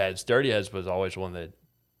Dirty Heads was always one of the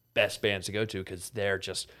best bands to go to, because they're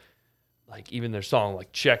just like, even their song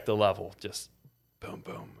like Check the Level, just boom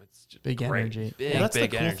boom, it's just big great. Energy. That's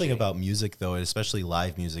big the cool energy. thing about music, though, especially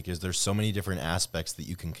live music, is there's so many different aspects that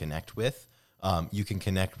you can connect with. You can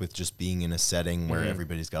connect with just being in a setting where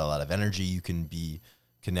everybody's got a lot of energy. You can be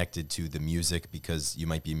connected to the music because you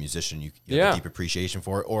might be a musician. You have a deep appreciation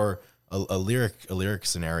for it, or a lyric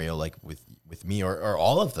scenario like with me or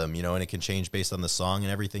all of them, and it can change based on the song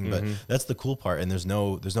and everything. But that's the cool part. And there's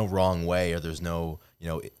no wrong way, or there's no,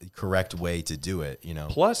 correct way to do it,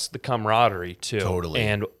 Plus the camaraderie too. Totally.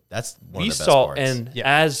 And that's one of the best parts. And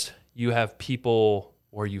as you have people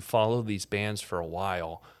where you follow these bands for a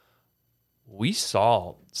while, we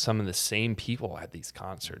saw some of the same people at these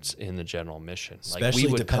concerts in the General Mission. Especially like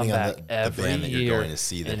we would depending come on back the every band that year, you're going to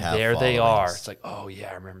see that and have there they are. followings. It's like, oh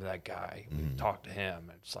yeah, I remember that guy. We talked to him.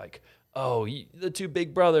 And it's like, oh, the two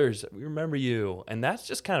big brothers, we remember you. And that's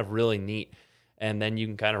just kind of really neat. And then you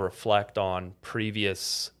can kind of reflect on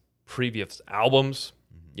previous albums,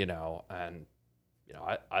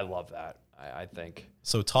 I love that. I think.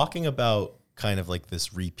 So talking about kind of like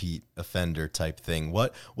this repeat offender type thing,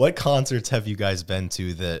 what concerts have you guys been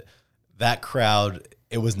to that crowd,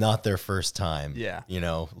 it was not their first time? Yeah.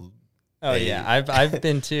 I've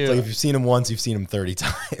been to. Like if you've seen them once, you've seen them 30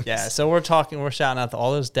 times. Yeah, so we're shouting out to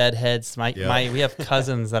all those deadheads. We have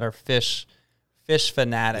cousins that are fish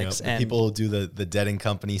fanatics, and and people do the Dead and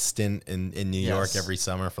Company stint in New York every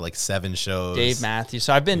summer for like 7 shows. Dave Matthews.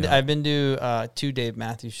 So I've been to 2 Dave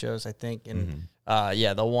Matthews shows, I think, and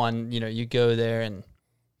the one, you go there and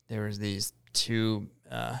there was these 2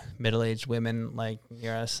 middle-aged women like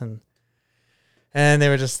near us, and they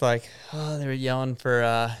were just like, they were yelling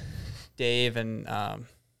for Dave and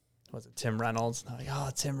was it Tim Reynolds? And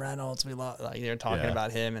like, Tim Reynolds, we love, like they were talking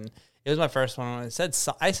about him, and it was my first one.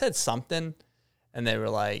 I said something, and they were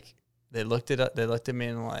like, they looked at me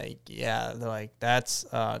and like, they're like, that's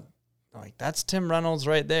Tim Reynolds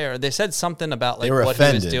right there. They said something about like what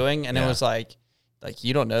offended. He was doing, and it was like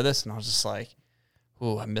you don't know this, and I was just like,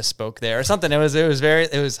 ooh, I misspoke there or something. It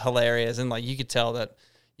was hilarious, and like you could tell that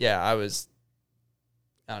I was,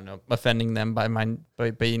 I don't know, offending them by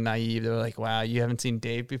being naive. They were like, wow, you haven't seen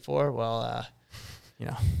Dave before? Well,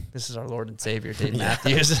 this is our Lord and Savior, Dave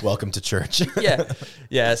Matthews. Welcome to church.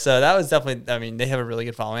 Yeah. So that was definitely, they have a really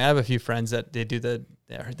good following. I have a few friends that they do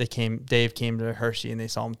Dave came to Hershey and they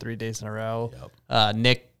saw him 3 days in a row. Yep.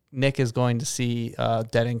 Nick is going to see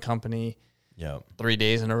Dead and Company 3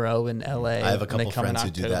 days in a row in LA. I have a couple friends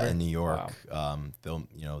who do that in New York. Wow. They'll,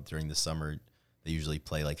 during the summer, they usually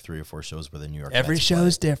play like 3 or 4 shows where the New York Every show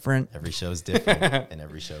is different. Every show is different, and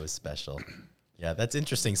every show is special. Yeah, that's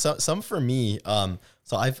interesting. So, some for me.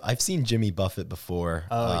 So I've seen Jimmy Buffett before.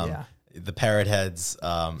 The Parrot Heads.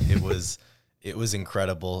 It was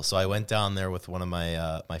incredible. So I went down there with one of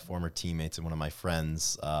my my former teammates and one of my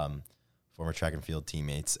friends, former track and field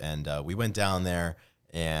teammates, and we went down there,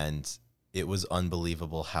 and it was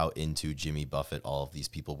unbelievable how into Jimmy Buffett all of these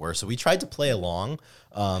people were. So we tried to play along.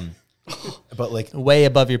 But like way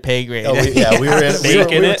above your pay grade. We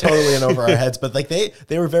were totally in over our heads, but like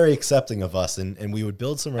they were very accepting of us, and we would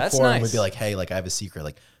build some rapport. Nice. And we'd be like, hey, like I have a secret,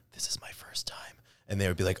 like this is my first time, and they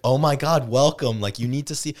would be like, oh my God, welcome, like you need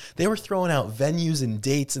to see. They were throwing out venues and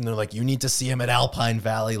dates, and they're like, you need to see him at Alpine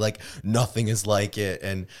Valley, like nothing is like it.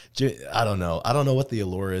 And I don't know what the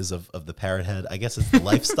allure is of the Parrot Head. I guess it's the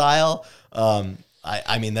lifestyle.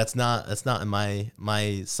 I mean, that's not in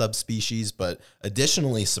my subspecies, but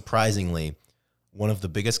additionally, surprisingly, one of the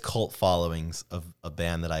biggest cult followings of a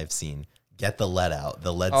band that I've seen, Get the Lead Out,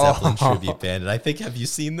 the Led Zeppelin tribute band. And I think, have you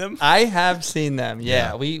seen them? I have seen them.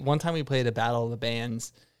 Yeah. One time we played a Battle of the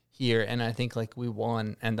Bands here, and I think like we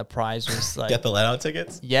won, and the prize was like Get the let out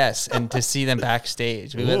tickets. yes, and to see them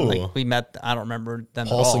backstage. We went, like we met. I don't remember them.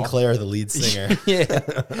 Paul at all. Sinclair, the lead singer.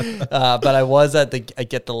 Yeah, but I was at the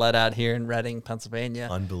Get the Let Out here in Reading, Pennsylvania.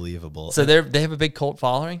 Unbelievable. So they have a big cult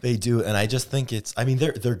following. They do, and I just think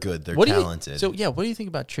they're good. They're talented. What do you think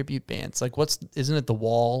about tribute bands? Like, isn't it The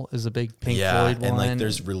Wall is a big Pink Floyd one? And like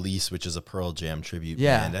there's Release, which is a Pearl Jam tribute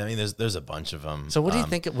band. I mean, there's a bunch of them. So what do you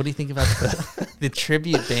think? What do you think about the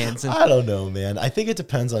tribute bands? I don't know, man. I think it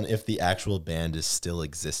depends on if the actual band is still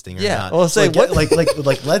existing or not. Well, say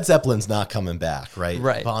like Led Zeppelin's not coming back, right?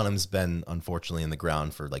 Right. Bonham's been unfortunately in the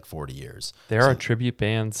ground for like 40 years. There are tribute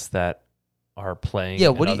bands that are playing.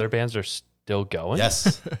 and other bands are still going.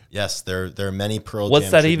 Yes. There are many Pearl Jam.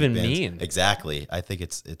 What's that even bands. mean? Exactly. I think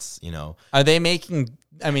it's Are they making?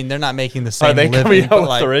 I mean, they're not making the same. Are they living, coming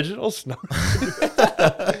out with originals? No.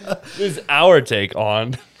 This is our take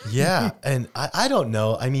on. Yeah, and I don't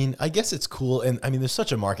know. I mean, I guess it's cool, and I mean, there's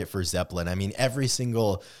such a market for Zeppelin. I mean, every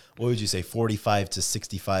single, what would you say, 45 to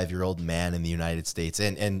 65-year-old man in the United States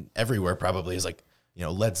and everywhere probably is like,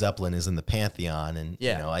 Led Zeppelin is in the pantheon, and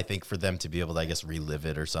I think for them to be able to, I guess, relive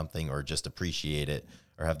it or something, or just appreciate it,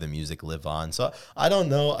 or have the music live on. So I don't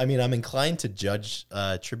know. I mean, I'm inclined to judge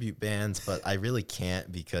tribute bands, but I really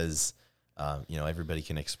can't because everybody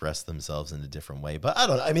can express themselves in a different way. But I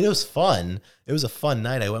don't know. I mean, it was fun. It was a fun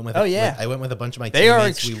night. I went with I went with a bunch of my teammates. They are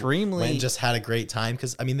extremely. We went and just had a great time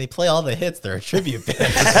because I mean, they play all the hits. They're a tribute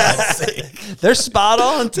band. For God's sake. They're spot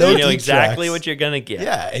on too. You know exactly what you're gonna get.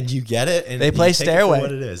 Yeah, and you get it. And they play Stairway.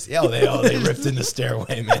 What it is? Yeah, they ripped into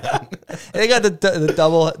Stairway, man. They got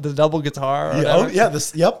the double guitar.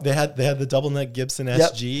 They had the double neck Gibson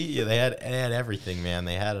SG. Yeah, they had everything, man.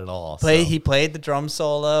 They had it all. He played the drum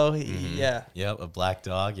solo. Yeah. Yep, a Black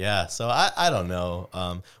Dog. Yeah. So I don't know.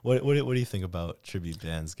 What do you think about tribute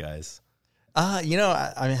bands, guys?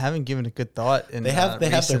 I haven't given it good thought. They have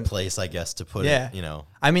their place, I guess, to put it.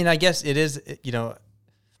 I mean, I guess it is.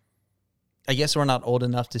 I guess we're not old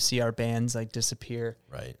enough to see our bands like disappear.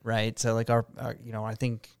 Right. So like our I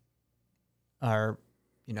think our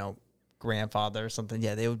grandfather or something.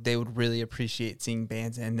 Yeah, they would really appreciate seeing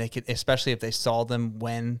bands, and they could, especially if they saw them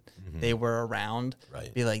when they were around.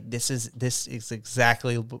 Right. Be like, this is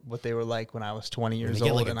exactly what they were like when I was 20 years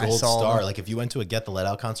old, like and a gold I saw star. them. Like if you went to a Get the Let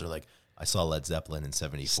Out concert, like I saw Led Zeppelin in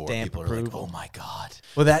 '74. People are like, "Oh my god!"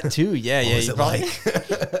 Well, that too. Yeah, yeah. You probably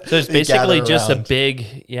so it's basically just a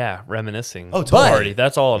big, reminiscing party.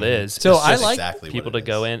 That's all it is. So I like exactly people to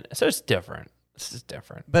go in. So it's different. This is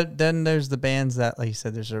different. But then there's the bands that, like you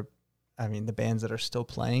said, the bands that are still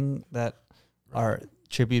playing that are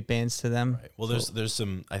tribute bands to them. Right. Well, there's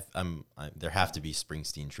some. There have to be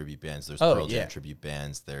Springsteen tribute bands. There's Pearl Jam tribute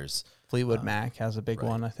bands. There's Fleetwood Mac has a big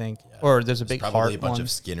one, I think. Yeah. Or there's probably Heart a bunch one.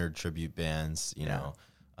 of Skinner tribute bands. You know,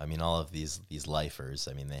 I mean, all of these lifers.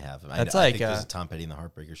 I mean, they have. I think there's a Tom Petty and the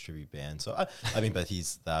Heartbreakers tribute band. So I mean, but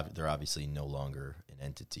they're obviously no longer an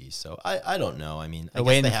entity. So I don't know. I mean, they're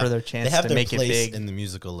waiting for their chance they have to their make place it big in the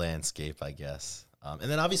musical landscape, I guess.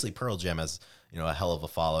 And then obviously Pearl Jam has a hell of a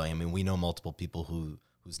following. I mean, we know multiple people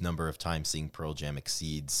whose number of times seeing Pearl Jam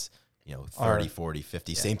exceeds 30, 40,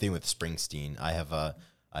 50. Same thing with Springsteen.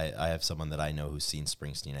 I have someone that I know who's seen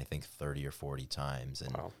Springsteen, I think 30 or 40 times,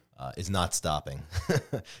 and is not stopping.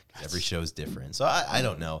 Every show's different. So I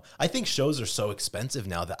don't know. I think shows are so expensive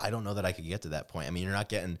now that I don't know that I could get to that point. I mean, you're not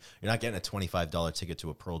getting a $25 ticket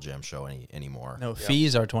to a Pearl Jam show anymore. No,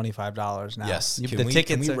 fees are $25 now. Yes.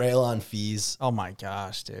 Can we rail on fees? Oh my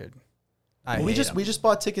gosh, dude. We just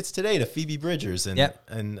bought tickets today to Phoebe Bridgers,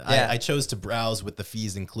 and I chose to browse with the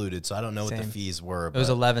fees included, so I don't know what the fees were. It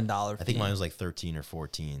was $11. I think mine was like 13 or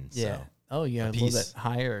 14. Yeah. So. Oh yeah, a little bit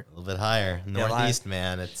higher. A little bit higher. Northeast,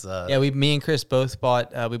 man. It's me and Chris both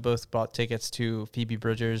bought tickets to Phoebe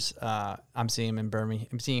Bridgers. I'm seeing him in Birmingham.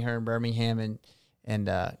 I'm seeing her in Birmingham,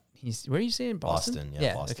 and he's where are you seeing? Boston.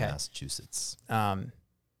 Boston, Massachusetts. And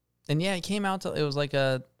it came out to it was like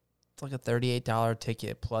a $38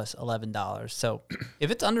 ticket plus $11. So if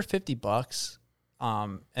it's under $50,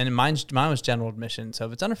 and mine was general admission. So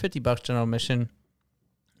if it's under $50 general admission,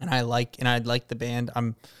 and I like the band,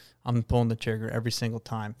 I'm pulling the trigger every single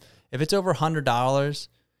time. If it's over $100,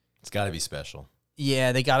 it's got to be special.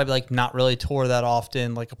 Yeah, they got to be like not really tour that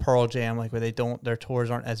often, like a Pearl Jam, like where their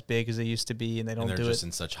tours aren't as big as they used to be, and they don't do it. They're just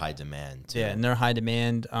in such high demand too. Yeah, and they're high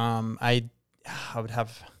demand. I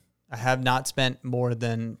have not spent more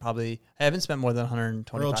than I haven't spent more than $125.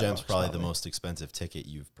 Pearl Jam's probably the most expensive ticket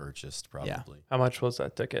you've purchased, probably. Yeah. How much was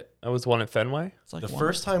that ticket? That was one at Fenway? It's like the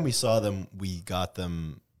first time we saw them, we got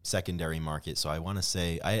them secondary market. So I want to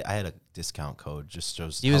say I had a discount code. Just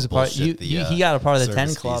shows he was a part. He got a part of the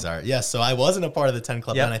 10 club. Yes, so I wasn't a part of the 10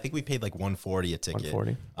 club, Yep. and I think we paid like $140 a ticket.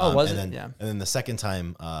 $140. Was and it? then, Yeah. And then the second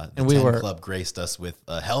time, the And we 10 were- club graced us with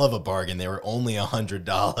a hell of a bargain. They were only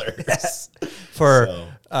 $100 For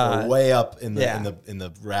we're way up in the yeah. in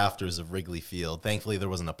the rafters of Wrigley Field. Thankfully, there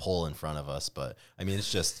wasn't a pole in front of us, but I mean,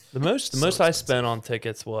 it's just The most I expensive. spent on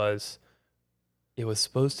tickets was, it was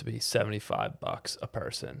supposed to be $75 a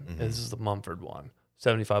person. Mm-hmm. This is the Mumford one.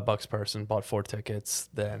 $75 a person, bought 4 tickets,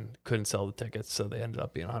 then couldn't sell the tickets, so they ended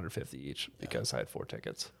up being $150 each because I had 4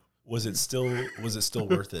 tickets. Was it still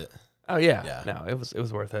worth it? Oh yeah. Yeah. No, it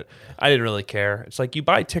was worth it. I didn't really care. It's like you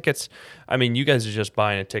buy tickets. I mean, you guys are just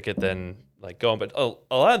buying a ticket then like going, but a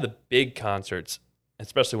lot of the big concerts,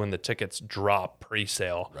 especially when the tickets drop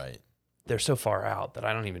pre-sale, Right. they're so far out that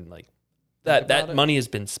I don't even like about that it. money has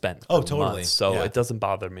been spent. Oh, for totally. months, so Yeah. it doesn't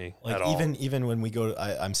bother me Like at all. even when we go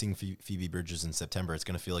to, I'm seeing Phoebe Bridgers in September, it's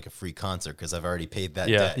going to feel like a free concert because I've already paid that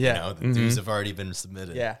Yeah. debt. Yeah. You know, the dues have already been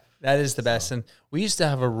submitted. Yeah, that is the best. And we used to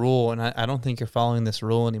have a rule, and I don't think you're following this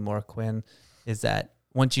rule anymore, Quinn, is that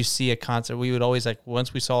once you see a concert, we would always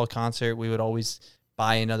once we saw a concert, we would always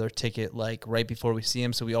buy another ticket like right before we see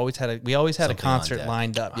him. So we always had a Something on concert deck.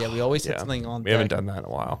 lined up. Yeah, we always had something on. We haven't deck. done that in a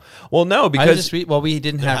while. Well, no, I because just we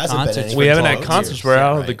didn't There have hasn't been concerts. any we for haven't 12 had concerts. years. We're Yeah,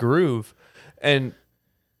 out of the right. groove. And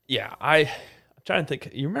yeah, I'm trying to think.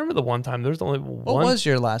 You remember the one time there was only What one? was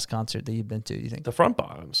your last concert that you've been to? You think The Front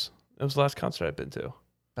Bottoms. It was the last concert I've been to.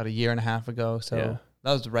 about a year and a half ago? So Yeah.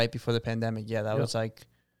 that was right before the pandemic. Yeah, that Yep. was like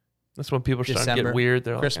That's when people are starting to December. get weird.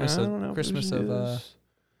 They're Christmas like, I of- don't know if we Christmas should of, do this.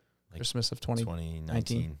 Like Christmas of 2019.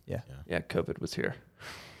 2019. Yeah, Yeah, COVID was here.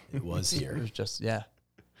 It was it here. was just yeah.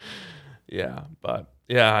 Yeah, but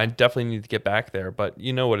yeah, I definitely need to get back there. But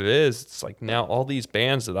you know what it is? It's like now all these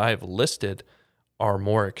bands that I have listed are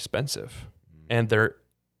more expensive, and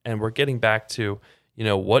we're getting back to, you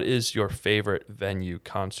know, what is your favorite venue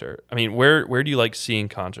concert? I mean, where do you like seeing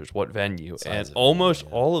concerts? What venue? Size And of almost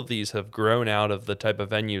venue, yeah. all of these have grown out of the type of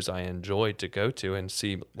venues I enjoy to go to and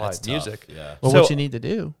see live That's tough, music. Yeah. Well, So- what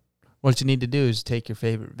you need to do is take your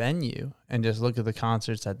favorite venue and just look at the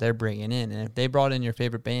concerts that they're bringing in. And if they brought in your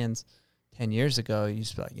favorite bands 10 years ago, you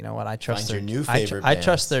just be like, you know what? I trust Find their your new I favorite I trust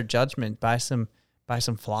bands. their judgment. Buy some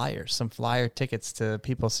flyers, some flyer tickets to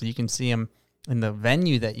people so you can see them in the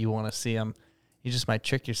venue that you want to see them. You just might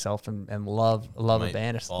trick yourself and love a Might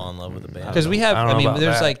band or fall something. in love with the band. Because we have, I don't know I mean, about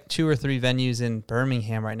there's that. like 2 or 3 venues in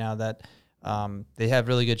Birmingham right now that they have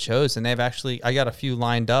really good shows, and they've actually, I got a few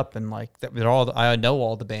lined up, and like they're all, I know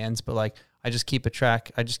all the bands, but like I just keep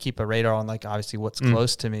a radar on like obviously what's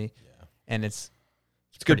close to me, and it's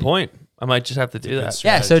It's a good pretty- point. I might just have to do good that.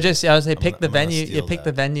 strategy. yeah. So just I would say pick gonna- the I'm gonna venue, steal pick that.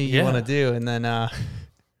 the venue you Yeah. want to do, and then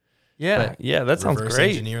Yeah, But yeah, that sounds Reverse great.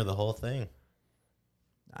 engineer the whole thing.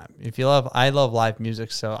 if you I love live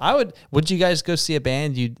music, so would you guys go see a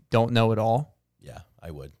band you don't know at all? Yeah,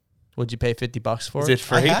 I would. Would you pay $50 for Is it? it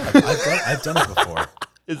free? I have. I've done it before.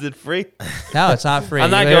 Is it free? No, it's not free. I'm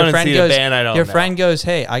not Your going to friend see goes- a band I don't Your know. friend goes,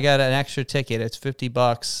 "Hey, I got an extra ticket. It's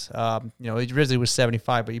 $50. You know, it originally was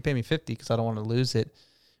 75, but you pay me 50 because I don't want to lose it."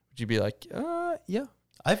 Would you be like, yeah?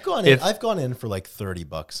 I've gone If- in. I've gone in for like $30,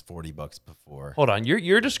 $40 before. Hold on,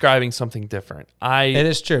 you're describing something different. It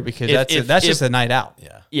is true because If- that's if- just a night out.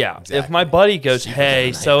 Yeah. Yeah, if Exactly. my buddy goes, Cheaper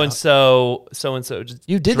 "Hey, than a night so and so just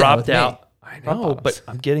You did that dropped with me. out." I know, Bottoms. but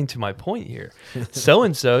I'm getting to my point here. So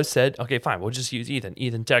and so said, "Okay, fine, we'll just use Ethan."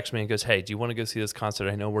 Ethan texts me and goes, "Hey, do you want to go see this concert?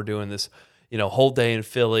 I know we're doing this, whole day in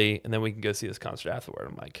Philly, and then we can go see this concert afterward."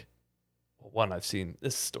 I'm like, well, one, I've seen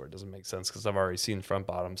this story doesn't make sense because I've already seen Front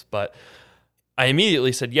Bottoms, but I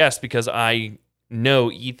immediately said yes because I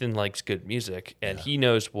know Ethan likes good music and he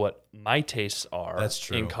knows what my tastes are That's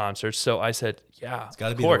true. in concerts. So I said, yeah, It's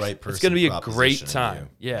gotta of be the course. right It's person going to be a great propositioning time.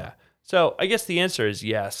 you. Yeah. So I guess the answer is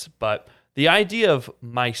yes, but the idea of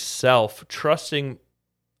myself trusting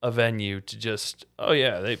a venue to just, oh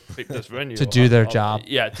yeah, they picked this venue To do their job.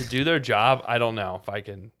 Yeah, to do their job. I don't know if I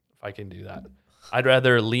can do that. I'd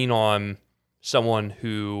rather lean on someone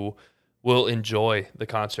who will enjoy the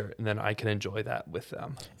concert and then I can enjoy that with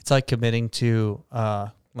them. It's like committing to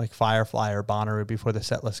like Firefly or Bonnaroo before the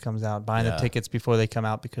set list comes out, buying the Yeah. tickets before they come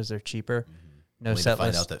out because they're cheaper. No Only to set find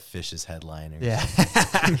list. out that Fish is headlining. Yeah,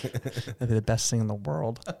 that'd be the best thing in the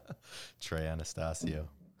world. Trey Anastasio.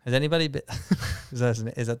 Has anybody been? is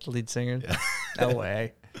that the lead singer? Yeah. No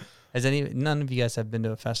way. None of you guys have been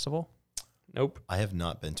to a festival? Nope. I have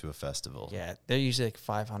not been to a festival. Yeah, they're usually like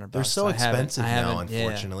 $500. They're so I haven't- expensive I now, haven't- yeah.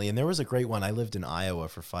 unfortunately. And there was a great one. I lived in Iowa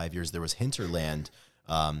for 5 years. There was Hinterland,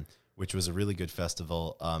 which was a really good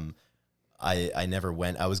festival. I never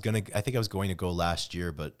went. I think I was going to go last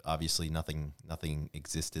year, but obviously nothing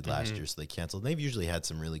existed last year, so they canceled. They've usually had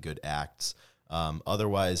some really good acts.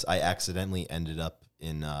 Otherwise, I accidentally ended up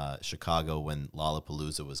in Chicago when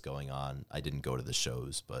Lollapalooza was going on. I didn't go to the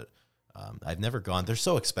shows, but I've never gone. They're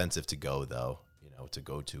so expensive to go, though. To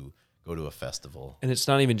go to a festival. And it's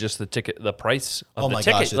not even just the ticket, the price of the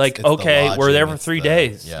ticket. Gosh, like, it's okay, lodging, we're there for 3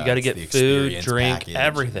 days. Yeah, you got to get food, drink, package,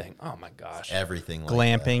 everything. Oh my gosh. Everything.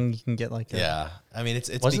 Glamping, you can get like I mean, it's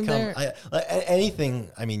Wasn't become there- anything.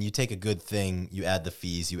 I mean, you take a good thing, you add the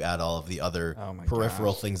fees, you add all of the other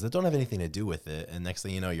peripheral things that don't have anything to do with it, and next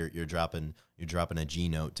thing you know, you're dropping a G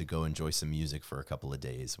note to go enjoy some music for a couple of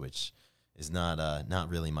days, which is not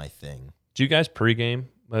really my thing. Do you guys pregame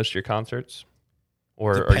most of your concerts?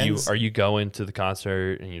 Or Depends. are you going to the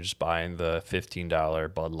concert and you're just buying the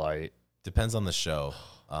 $15 Bud Light? Depends on the show.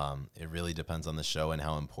 It really depends on the show and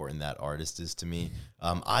how important that artist is to me.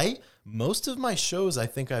 Most of my shows, I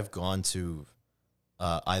think I've gone to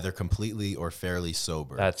either completely or fairly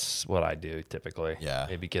sober. That's what I do typically. Yeah.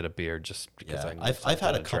 Maybe get a beer just because I need I've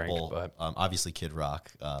had a something to drink, couple. but Obviously, Kid Rock,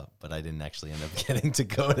 but I didn't actually end up getting to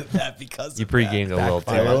go to that because you of that. pre-gamed a little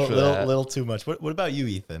too Yeah, much for that. little too much. What about you,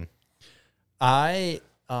 Ethan? I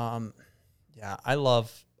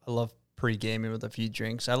love pre-gaming with a few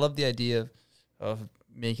drinks. I love the idea of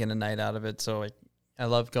making a night out of it. So like, I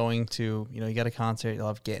love going to, you got a concert. I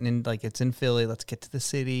love getting in, like it's in Philly. Let's get to the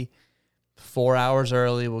city 4 hours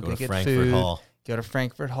early. We'll go get Frankfurt food. Hall. Go to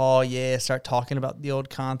Frankfurt Hall. Yeah. Start talking about the old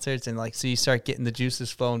concerts. And like, so you start getting the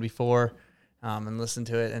juices flowing before, and listen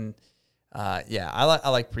to it. And, I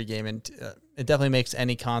like pre-gaming. It definitely makes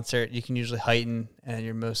any concert. You can usually heighten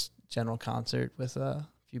your most general concert with a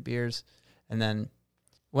few beers. And then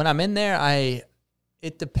when I'm in there,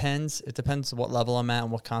 it depends. It depends what level I'm at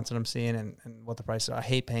and what concert I'm seeing and what the price is. I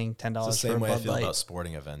hate paying $10 for a Bud Light. It's the same way I feel about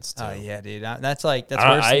sporting events too. Oh yeah, dude. That's worse than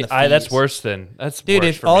the fees. That's worse than Dude,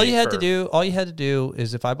 worse if for all me you had for- to do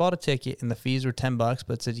is if I bought a ticket and the fees were $10,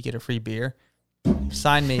 but it said you get a free beer,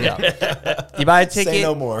 sign me up. You buy a ticket, Say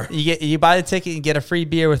no more. You buy the ticket and get a free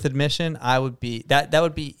beer with admission. That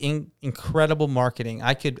would be incredible marketing.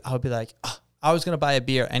 I would be like, I was gonna buy a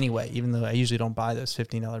beer anyway, even though I usually don't buy those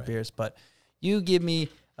 $15 beers. But you give me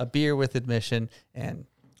a beer with admission, and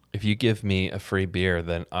if you give me a free beer,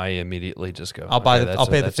 then I immediately just go. I'll pay the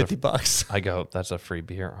 $50. I go, that's a free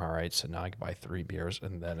beer. All right, so now I can buy 3 beers,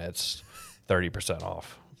 and then it's 30%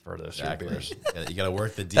 off for those 3 beers. You got to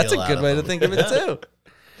work the deal. That's a good way to think of it too.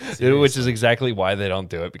 Dude, which is exactly why they don't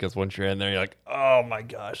do it, because once you're in there, you're like, oh my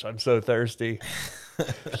gosh, I'm so thirsty.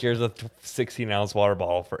 Here's a 16-ounce water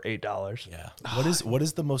bottle for $8. Yeah. What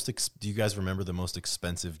is the most? Do you guys remember the most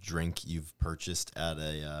expensive drink you've purchased at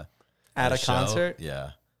a show? Concert?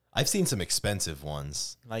 Yeah, I've seen some expensive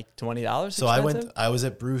ones. Like $20. So I was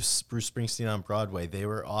at Bruce Springsteen on Broadway. They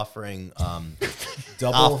were offering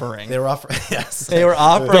double. Offering. They were offering. Yes. They were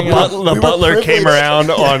offering. The butler came around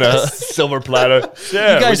on a silver platter.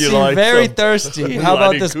 Yeah, You guys would seem like very some- thirsty. would How you about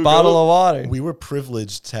like this Google? bottle of water? We were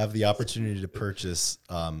privileged to have the opportunity to purchase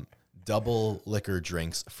double liquor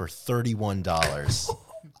drinks for $31.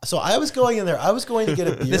 So I was going in there. I was going to get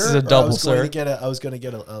a beer. This is a or double, I was going sir. to get I was going to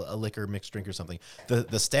get a liquor mixed drink or something.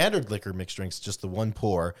 The standard liquor mixed drinks, just the one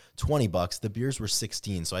pour, $20. The beers were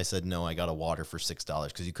 $16. So I said no. I got a water for $6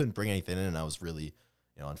 because you couldn't bring anything in, and I was really,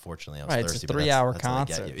 unfortunately, I was Right, thirsty. it's a but 3-hour that's what I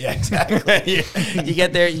get concert. you. Yeah, exactly. you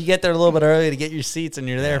get there a little bit early to get your seats, and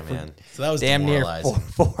you're there for Man. So that was damn near demoralizing.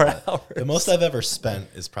 four hours. The most I've ever spent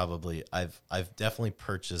is probably I've definitely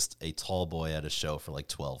purchased a tall boy at a show for like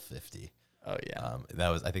 $12.50. Oh yeah,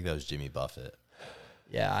 I think that was Jimmy Buffett.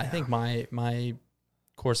 yeah. I think my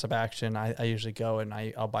course of action, I usually go and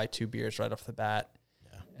I'll buy 2 beers right off the bat,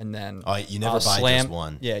 and then You never I'll buy just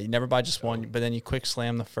one. Yeah, you never buy just one, but then you quick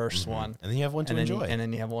slam the 1st one, And then you have one to enjoy. and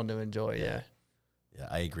then you have one to enjoy. Yeah. Yeah,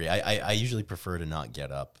 I agree. I usually prefer to not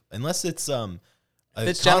get up unless it's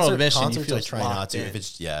it's general admission, you Concerts feel I try not locked to. in. If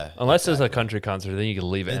it's Unless it's a country concert, then you can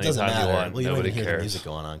leave it it doesn't anytime matter. you want. Well, you Nobody don't even hear the cares. music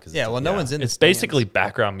going on because Yeah, well, no one's in the It's stands. basically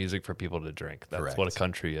background music for people to drink. That's Correct. what a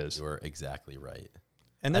country is. You're exactly right.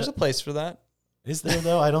 And there's a place for that. Is there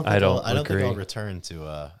though? I don't think I don't think I'll agree. return to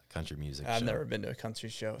a country music show. I've never been to a country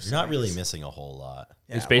show. You're not really missing a whole lot.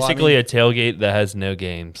 Yeah, It's well, I basically mean, a tailgate that has no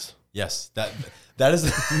games. Yes, that is. That's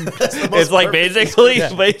the most It's like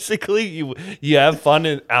perfect- basically you have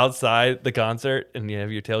fun outside the concert and you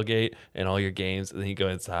have your tailgate and all your games, and then you go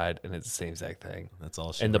inside and it's the same exact thing. That's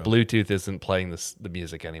all. She And the wrote. Bluetooth isn't playing the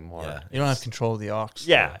music anymore. Yeah. you don't have control of the aux.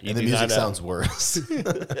 Yeah, you And the do music not have- sounds worse.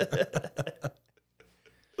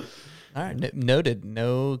 All right, noted.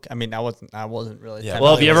 No, I mean, I wasn't really. Yeah,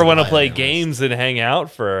 Well, if you ever want to wasn't play high on games and hang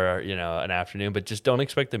out for an afternoon, but just don't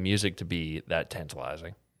expect the music to be that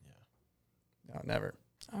tantalizing. No, never.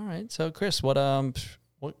 All right, so Chris, what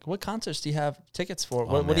concerts do you have tickets for?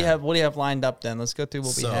 Oh, What do you have? What do you have lined up? Then let's go through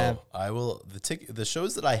what we have. I will the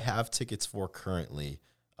shows that I have tickets for currently.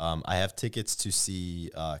 I have tickets to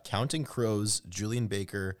see Counting Crows, Julian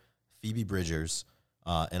Baker, Phoebe Bridgers,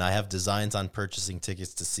 and I have designs on purchasing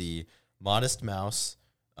tickets to see Modest Mouse,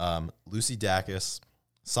 Lucy Dacus,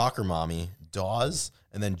 Soccer Mommy, Dawes,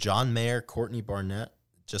 and then John Mayer, Courtney Barnett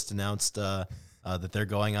just announced that they're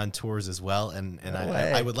going on tours as well, and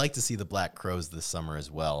I would like to see the Black Crowes this summer as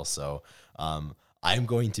well. So I'm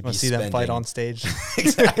going to be see them fight on stage.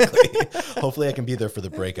 Exactly. Hopefully, I can be there for the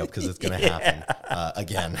breakup because it's going to happen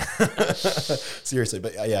again. Seriously,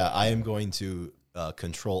 but yeah, I am going to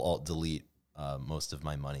Control Alt Delete most of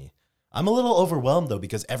my money. I'm a little overwhelmed though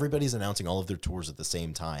because everybody's announcing all of their tours at the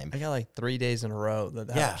same time. I got like 3 days in a row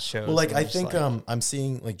that have shows. Well, like I think I'm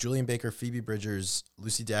seeing like Julian Baker, Phoebe Bridgers,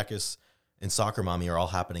 Lucy Dacus, and Soccer Mommy are all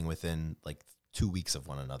happening within like 2 weeks of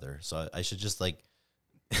one another. So I should just like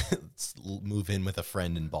move in with a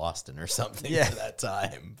friend in Boston or something for that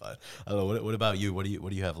time. But I don't know. What about you? What do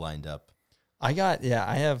you have lined up? I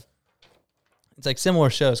have. It's like similar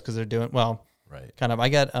shows because they're doing well. Right. Kind of. I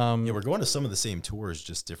got we're going to some of the same tours,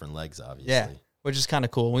 just different legs, obviously. Yeah, which is kind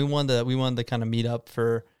of cool. We wanted to kind of meet up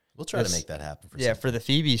for. We'll try to make that happen. For the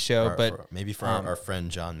Phoebe show, maybe for our friend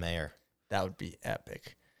John Mayer. That would be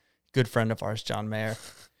epic. Good friend of ours, John Mayer.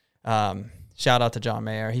 Shout out to John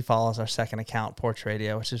Mayer. He follows our second account, Porch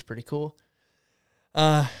Radio, which is pretty cool.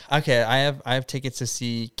 Okay, I have tickets to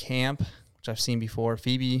see Camp, which I've seen before.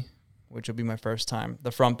 Phoebe, which will be my first time.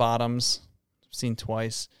 The Front Bottoms, I've seen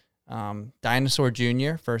twice. Dinosaur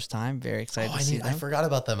Jr., first time. Very excited to see them. I forgot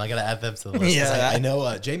about them. I got to add them to the list. I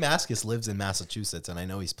know Jay Mascis lives in Massachusetts, and I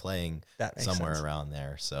know he's playing somewhere around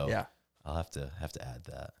there. So yeah, I'll have to add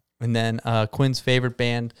that. And then Quinn's favorite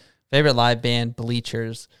live band,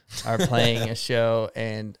 Bleachers, are playing a show.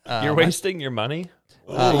 And you're wasting your money?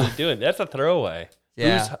 What are you doing? That's a throwaway.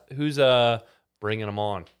 Yeah. Who's bringing them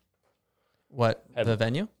on? What? The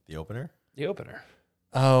venue? The opener? The opener.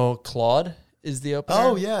 Oh, Claude is the opener?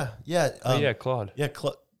 Oh, yeah. Claude. Yeah,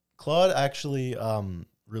 Claude actually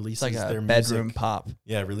releases like their bedroom music. Pop.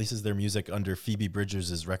 Yeah, releases their music under Phoebe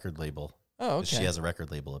Bridgers' record label. Oh, okay. She has a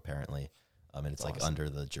record label, apparently. And it's like under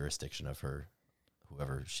the jurisdiction of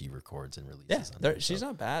whoever she records and releases. Yeah, she's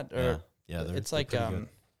not bad. It's like, I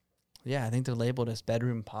think they're labeled as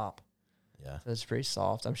bedroom pop. Yeah. So it's pretty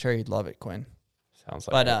soft. I'm sure you'd love it, Quinn. Sounds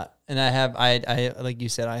like it. And I like you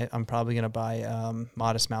said, I'm probably going to buy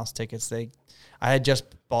Modest Mouse tickets. I had just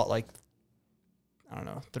bought like, I don't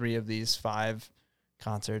know, 3 of these 5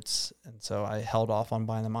 concerts. And so I held off on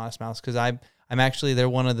buying the Modest Mouse because I'm actually, they're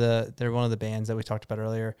one of the bands that we talked about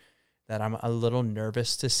earlier that I'm a little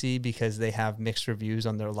nervous to see because they have mixed reviews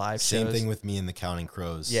on their live shows. Same thing with me and the Counting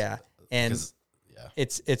Crows. Yeah. And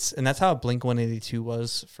it's and that's how Blink-182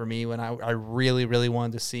 was for me when I really, really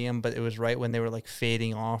wanted to see them, but it was right when they were like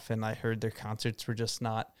fading off and I heard their concerts were just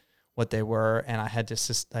not what they were. And I had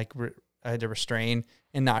to I had to restrain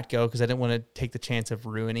and not go because I didn't want to take the chance of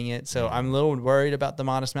ruining it. So I'm a little worried about the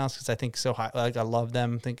Modest Mouse because I think so high. Like I love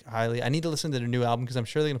them, think highly. I need to listen to their new album because I'm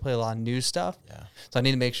sure they're going to play a lot of new stuff. Yeah. So I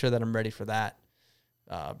need to make sure that I'm ready for that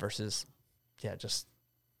versus, just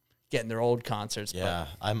getting their old concerts. Yeah,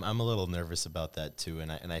 I'm a little nervous about that too.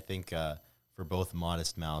 And I think for both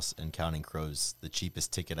Modest Mouse and Counting Crows, the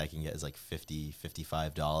cheapest ticket I can get is like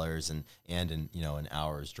 $55 and in an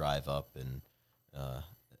hour's drive up and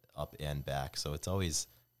back. So it's always,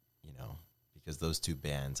 because those two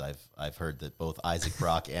bands, I've heard that both Isaac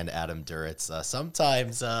Brock and Adam Duritz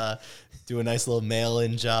sometimes do a nice little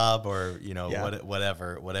mail-in job or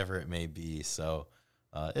whatever it may be. So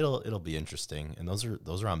it'll be interesting, and those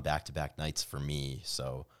are on back-to-back nights for me.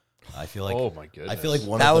 So I feel like oh my goodness, I feel like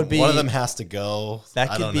one of them has to go.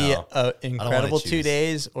 That could be an incredible 2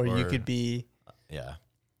 days, or you could be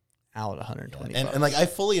out 120 and like I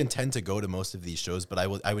fully intend to go to most of these shows, but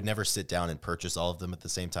I would never sit down and purchase all of them at the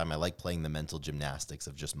same time. I like playing the mental gymnastics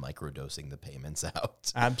of just microdosing the payments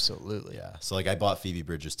out. Absolutely. Yeah. So like I bought Phoebe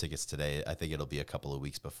Bridgers tickets today. I think it'll be a couple of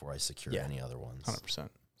weeks before I secure any other ones. 100%.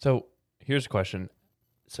 So here's a question.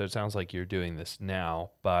 So it sounds like you're doing this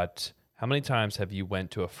now, but how many times have you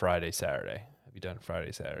went to a Friday, Saturday? Have you done a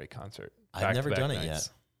Friday, Saturday concert? I've never done it yet.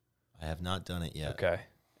 I have not done it yet. Okay.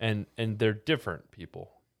 And they're different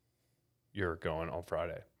people. You're going on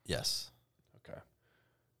Friday. Yes. Okay.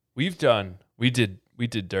 We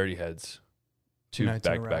did Dirty Heads 2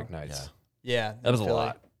 back-to-back nights. Yeah. That was a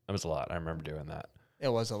lot. I remember doing that. It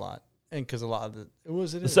was a lot. And because a lot of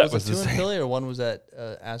was it set was was two the in Philly, or one was at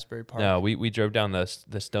Asbury Park? No, we drove down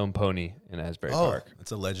the Stone Pony in Asbury Park.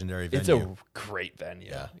 It's a legendary venue. It's a great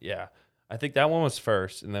venue. Yeah. I think that one was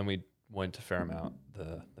first, and then we went to Fairmount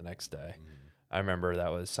the next day. I remember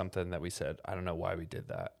that was something that we said, I don't know why we did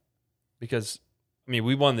that. Because, I mean,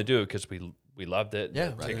 we wanted to do it because we loved it. Yeah,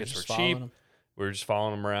 the tickets were cheap. We were just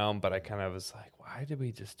following them around, but I kind of was like, why did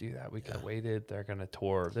we just do that? We could have waited. They're going to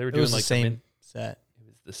tour. They were doing like the same set. It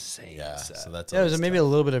was the same set. So that's it was maybe a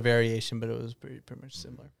little bit of variation, but it was pretty much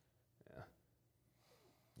similar.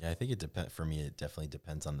 Yeah, I think for me, it definitely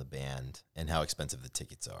depends on the band and how expensive the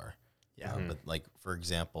tickets are. Yeah. But like, for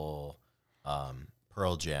example,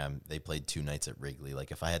 Pearl Jam, they played 2 nights at Wrigley.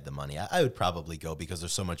 Like, if I had the money, I would probably go because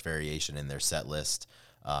there's so much variation in their set list,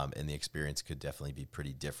 and the experience could definitely be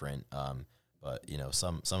pretty different. But, you know,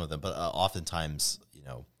 some of them, but oftentimes, you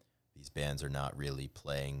know, these bands are not really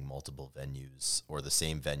playing multiple venues or the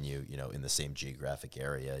same venue, you know, in the same geographic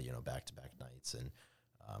area, you know, back-to-back nights. And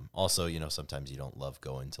also, you know, sometimes you don't love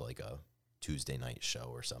going to like a Tuesday night show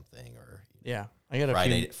or something, or I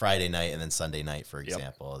got Friday night and then Sunday night, for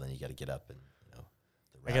example. And then you got to get up and, you know,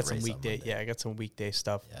 I got some weekday. Yeah, I got some weekday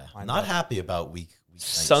stuff. Yeah, not happy about week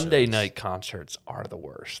Sunday night concerts are the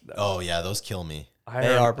worst, though. Oh yeah, those kill me.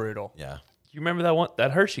 They are brutal. Yeah, you remember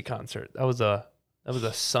that Hershey concert? That was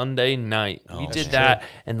a Sunday night. Oh, we did that,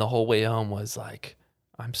 and the whole way home was like,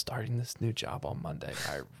 I'm starting this new job on Monday.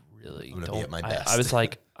 I really don't. Be at my best. I was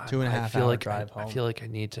like, 2.5 hour drive home. I feel like I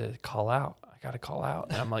need to call out. I got to call out.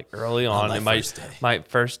 And I'm like early on in my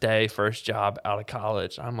first job out of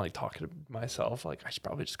college. I'm like talking to myself, like I should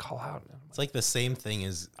probably just call out. It's like the same thing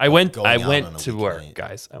as I went to work, night.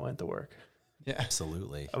 guys. I went to work. Yeah,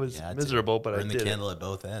 absolutely. I was miserable, but burn I did the candle at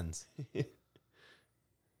both ends. You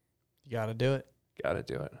got to do it. Got to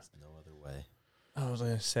do it. There's no other way. I was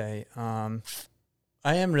going to say, I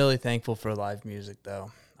am really thankful for live music,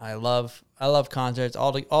 though. I love concerts.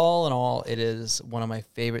 All in all, it is one of my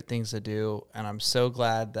favorite things to do, and I'm so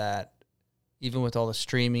glad that even with all the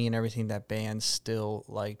streaming and everything, that bands still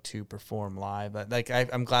like to perform live.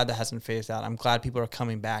 I'm glad that hasn't phased out. I'm glad people are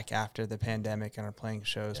coming back after the pandemic and are playing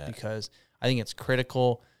shows because I think it's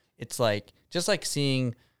critical. It's like just like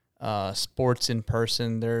seeing sports in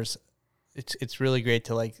person. It's really great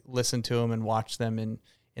to like listen to them and watch them in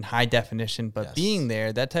high definition, but being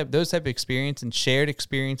there, those type of experience and shared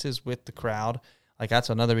experiences with the crowd, like that's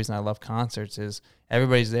another reason I love concerts is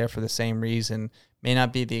everybody's there for the same reason. May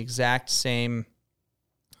not be the exact same,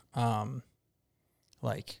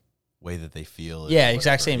 like way that they feel.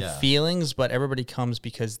 Exact same feelings, but everybody comes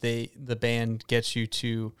because the band gets you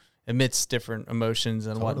to amidst different emotions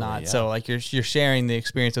and whatnot. Yeah. So like you're sharing the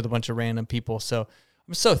experience with a bunch of random people. So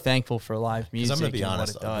I'm so thankful for live music. I'm gonna be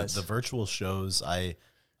honest, what it does. The virtual shows I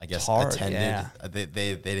guess hard, attended.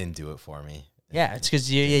 They didn't do it for me. Yeah, it's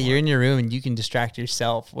because you're in your room and you can distract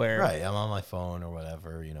yourself. Right, I'm on my phone or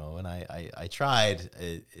whatever, you know. And I tried.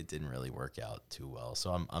 It didn't really work out too well. So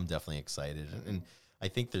I'm definitely excited, and I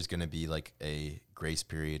think there's going to be like a grace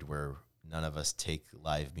period where none of us take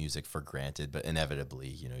live music for granted, but inevitably,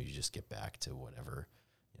 you know, you just get back to whatever,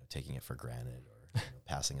 you know, taking it for granted or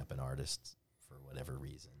passing up an artist for whatever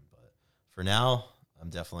reason. But for now, I'm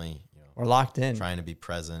definitely we're locked in, trying to be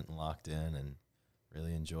present and locked in and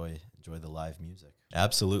really enjoy the live music.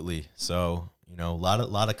 Absolutely. So, you know, a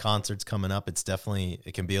lot of concerts coming up.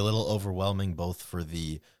 It can be a little overwhelming both for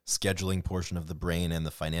the scheduling portion of the brain and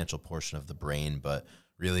the financial portion of the brain, but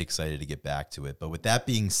really excited to get back to it. But with that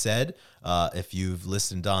being said, if you've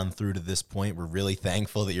listened on through to this point, we're really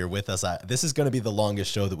thankful that you're with us. This is going to be the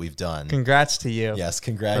longest show that we've done. Congrats to you. Yes,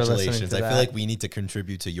 congratulations. I feel like we need to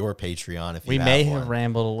contribute to your Patreon. If we may have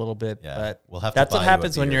rambled a little bit, but we'll have that's what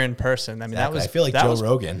happens when you're in person. I mean, I feel like Joe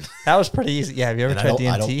Rogan. That was pretty easy. Yeah, have you ever tried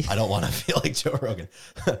DMT? I don't want to feel like Joe Rogan.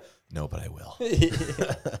 No, but I will.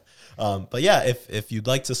 But yeah, if you'd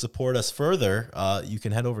like to support us further, you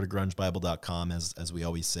can head over to grungebible.com. As we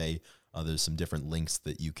always say, there's some different links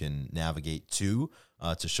that you can navigate to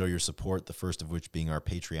show your support, the first of which being our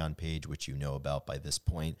Patreon page, which you know about by this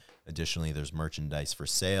point. Additionally, there's merchandise for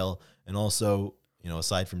sale. And also, you know,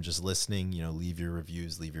 aside from just listening, you know, leave your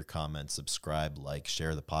reviews, leave your comments, subscribe, like,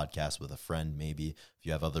 share the podcast with a friend, maybe if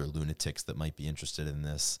you have other lunatics that might be interested in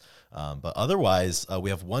this. But otherwise,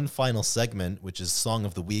 we have one final segment, which is Song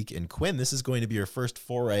of the Week. And Quinn, this is going to be your first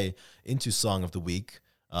foray into Song of the Week.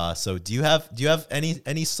 So do you have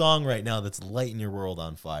any song right now that's lighting your world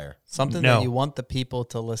on fire? Something that you want the people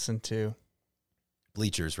to listen to?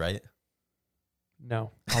 Bleachers, right?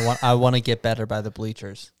 No. I want to Get Better by the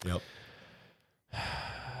Bleachers. Yep.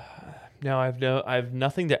 No, I have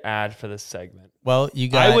nothing to add for this segment. Well, you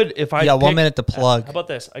got 1 minute to plug. How about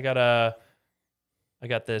this? I got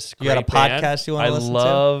this. You got a podcast you want to listen to? I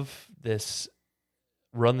love this.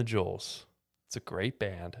 Run the Jewels. It's a great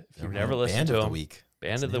band. If you've never listened to them,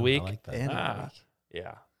 Band of the Week. I like that.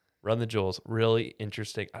 Yeah. Run the Jewels. Really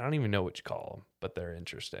interesting. I don't even know what you call them, but they're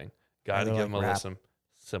interesting. Got to give them a listen.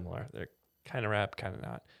 Similar. They're kind of rap, kind of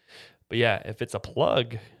not. But yeah, if it's a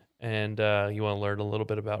plug and you want to learn a little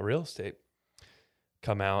bit about real estate,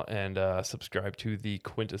 come out and subscribe to the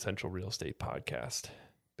Quintessential Real Estate Podcast.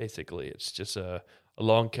 Basically, it's just a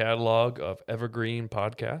long catalog of evergreen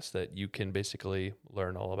podcasts that you can basically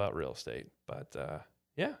learn all about real estate. But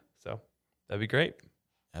yeah, so that'd be great.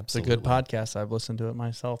 Absolutely. It's a good podcast. I've listened to it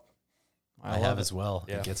myself. I have as well.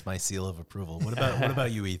 Yeah. It gets my seal of approval. What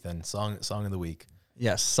about you, Ethan? Song of the week.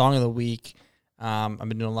 Yes, song of the week. I've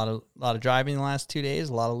been doing a lot of driving the last 2 days,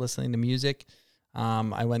 a lot of listening to music.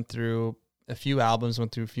 I went through a few albums,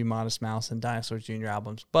 went through a few Modest Mouse and Dinosaurs Jr.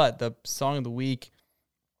 albums, but the song of the week,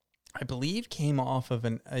 I believe, came off of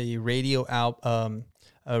a radio album,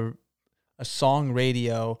 a song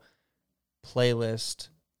radio playlist,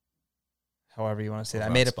 however you want to say that.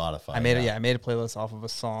 I made Spotify. I made a playlist off of a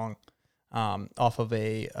song, off of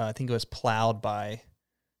I think it was Plowed by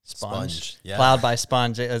Sponge. Yeah. Plowed by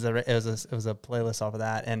Sponge. It was a playlist off of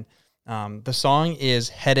that, and the song is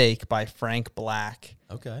 "Headache" by Frank Black.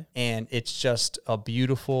 Okay, and it's just a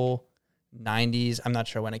beautiful 90s. I'm not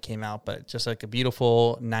sure when it came out, but just like a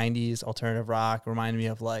beautiful 90s alternative rock. Reminded me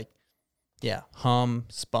of Hum,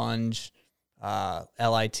 Sponge,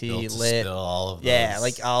 LIT, Lit, all of those. Yeah,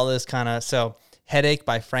 like all this kind of. So "Headache"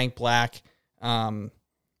 by Frank Black.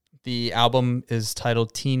 The album is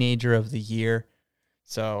titled "Teenager of the Year."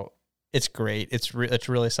 So it's great. It's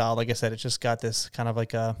really solid. Like I said, it's just got this kind of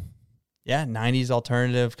like a 90s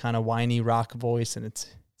alternative kind of whiny rock voice, and it's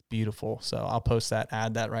beautiful. So I'll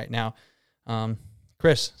add that right now.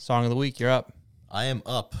 Chris, song of the week, you're up. I am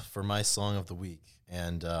up for my song of the week.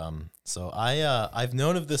 And so I've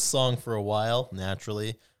known of this song for a while,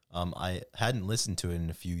 naturally. I hadn't listened to it in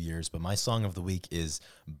a few years, but my song of the week is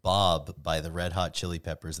Bob by the Red Hot Chili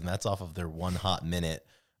Peppers, and that's off of their One Hot Minute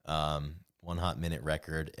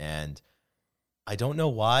record. And I don't know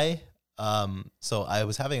why. So I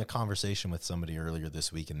was having a conversation with somebody earlier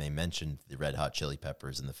this week, and they mentioned the Red Hot Chili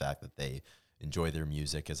Peppers and the fact that they enjoy their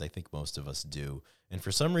music, as I think most of us do. And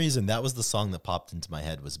for some reason, that was the song that popped into my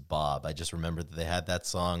head, was Bob. I just remembered that they had that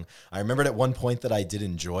song. I remembered at one point that I did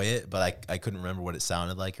enjoy it, but I couldn't remember what it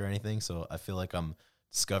sounded like or anything. So I feel like I'm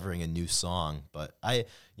discovering a new song. But I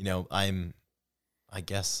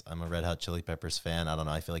guess I'm a Red Hot Chili Peppers fan. I don't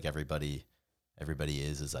know. I feel like everybody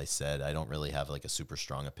is, as I said. I don't really have like a super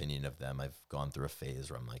strong opinion of them. I've gone through a phase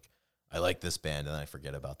where I'm like, I like this band, and then I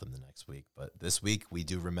forget about them the next week. But this week, we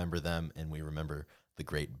do remember them, and we remember the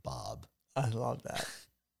great Bob. I love that.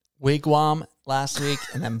 Wigwam last week,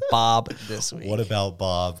 and then Bob this week. What about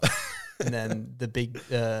Bob? And then the big beat.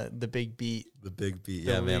 The big beat.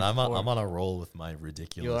 Yeah, man, I'm on a roll with my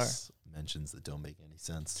ridiculous mentions that don't make any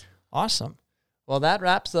sense. Awesome. Well, that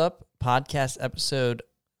wraps up podcast episode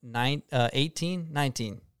 19.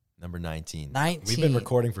 Number 19. 19. We've been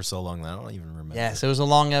recording for so long that I don't even remember. Yes, it was a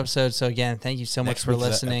long episode. So again, thank you so much for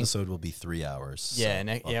listening. Next episode will be 3 hours. Yeah,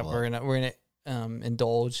 so we're gonna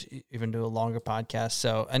indulge, even do a longer podcast.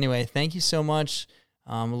 So anyway, thank you so much.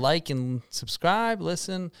 Like and subscribe,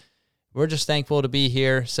 listen. We're just thankful to be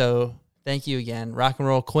here. So thank you again. Rock and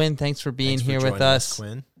Roll. Quinn, thanks for being here with us.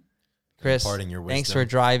 Quinn. Chris, thanks for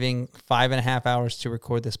driving 5.5 hours to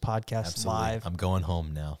record this podcast live. I'm going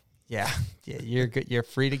home now. Yeah, you're good. You're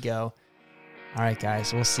free to go. All right,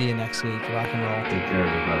 guys. We'll see you next week. Rock and roll. Take care,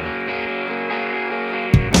 everybody.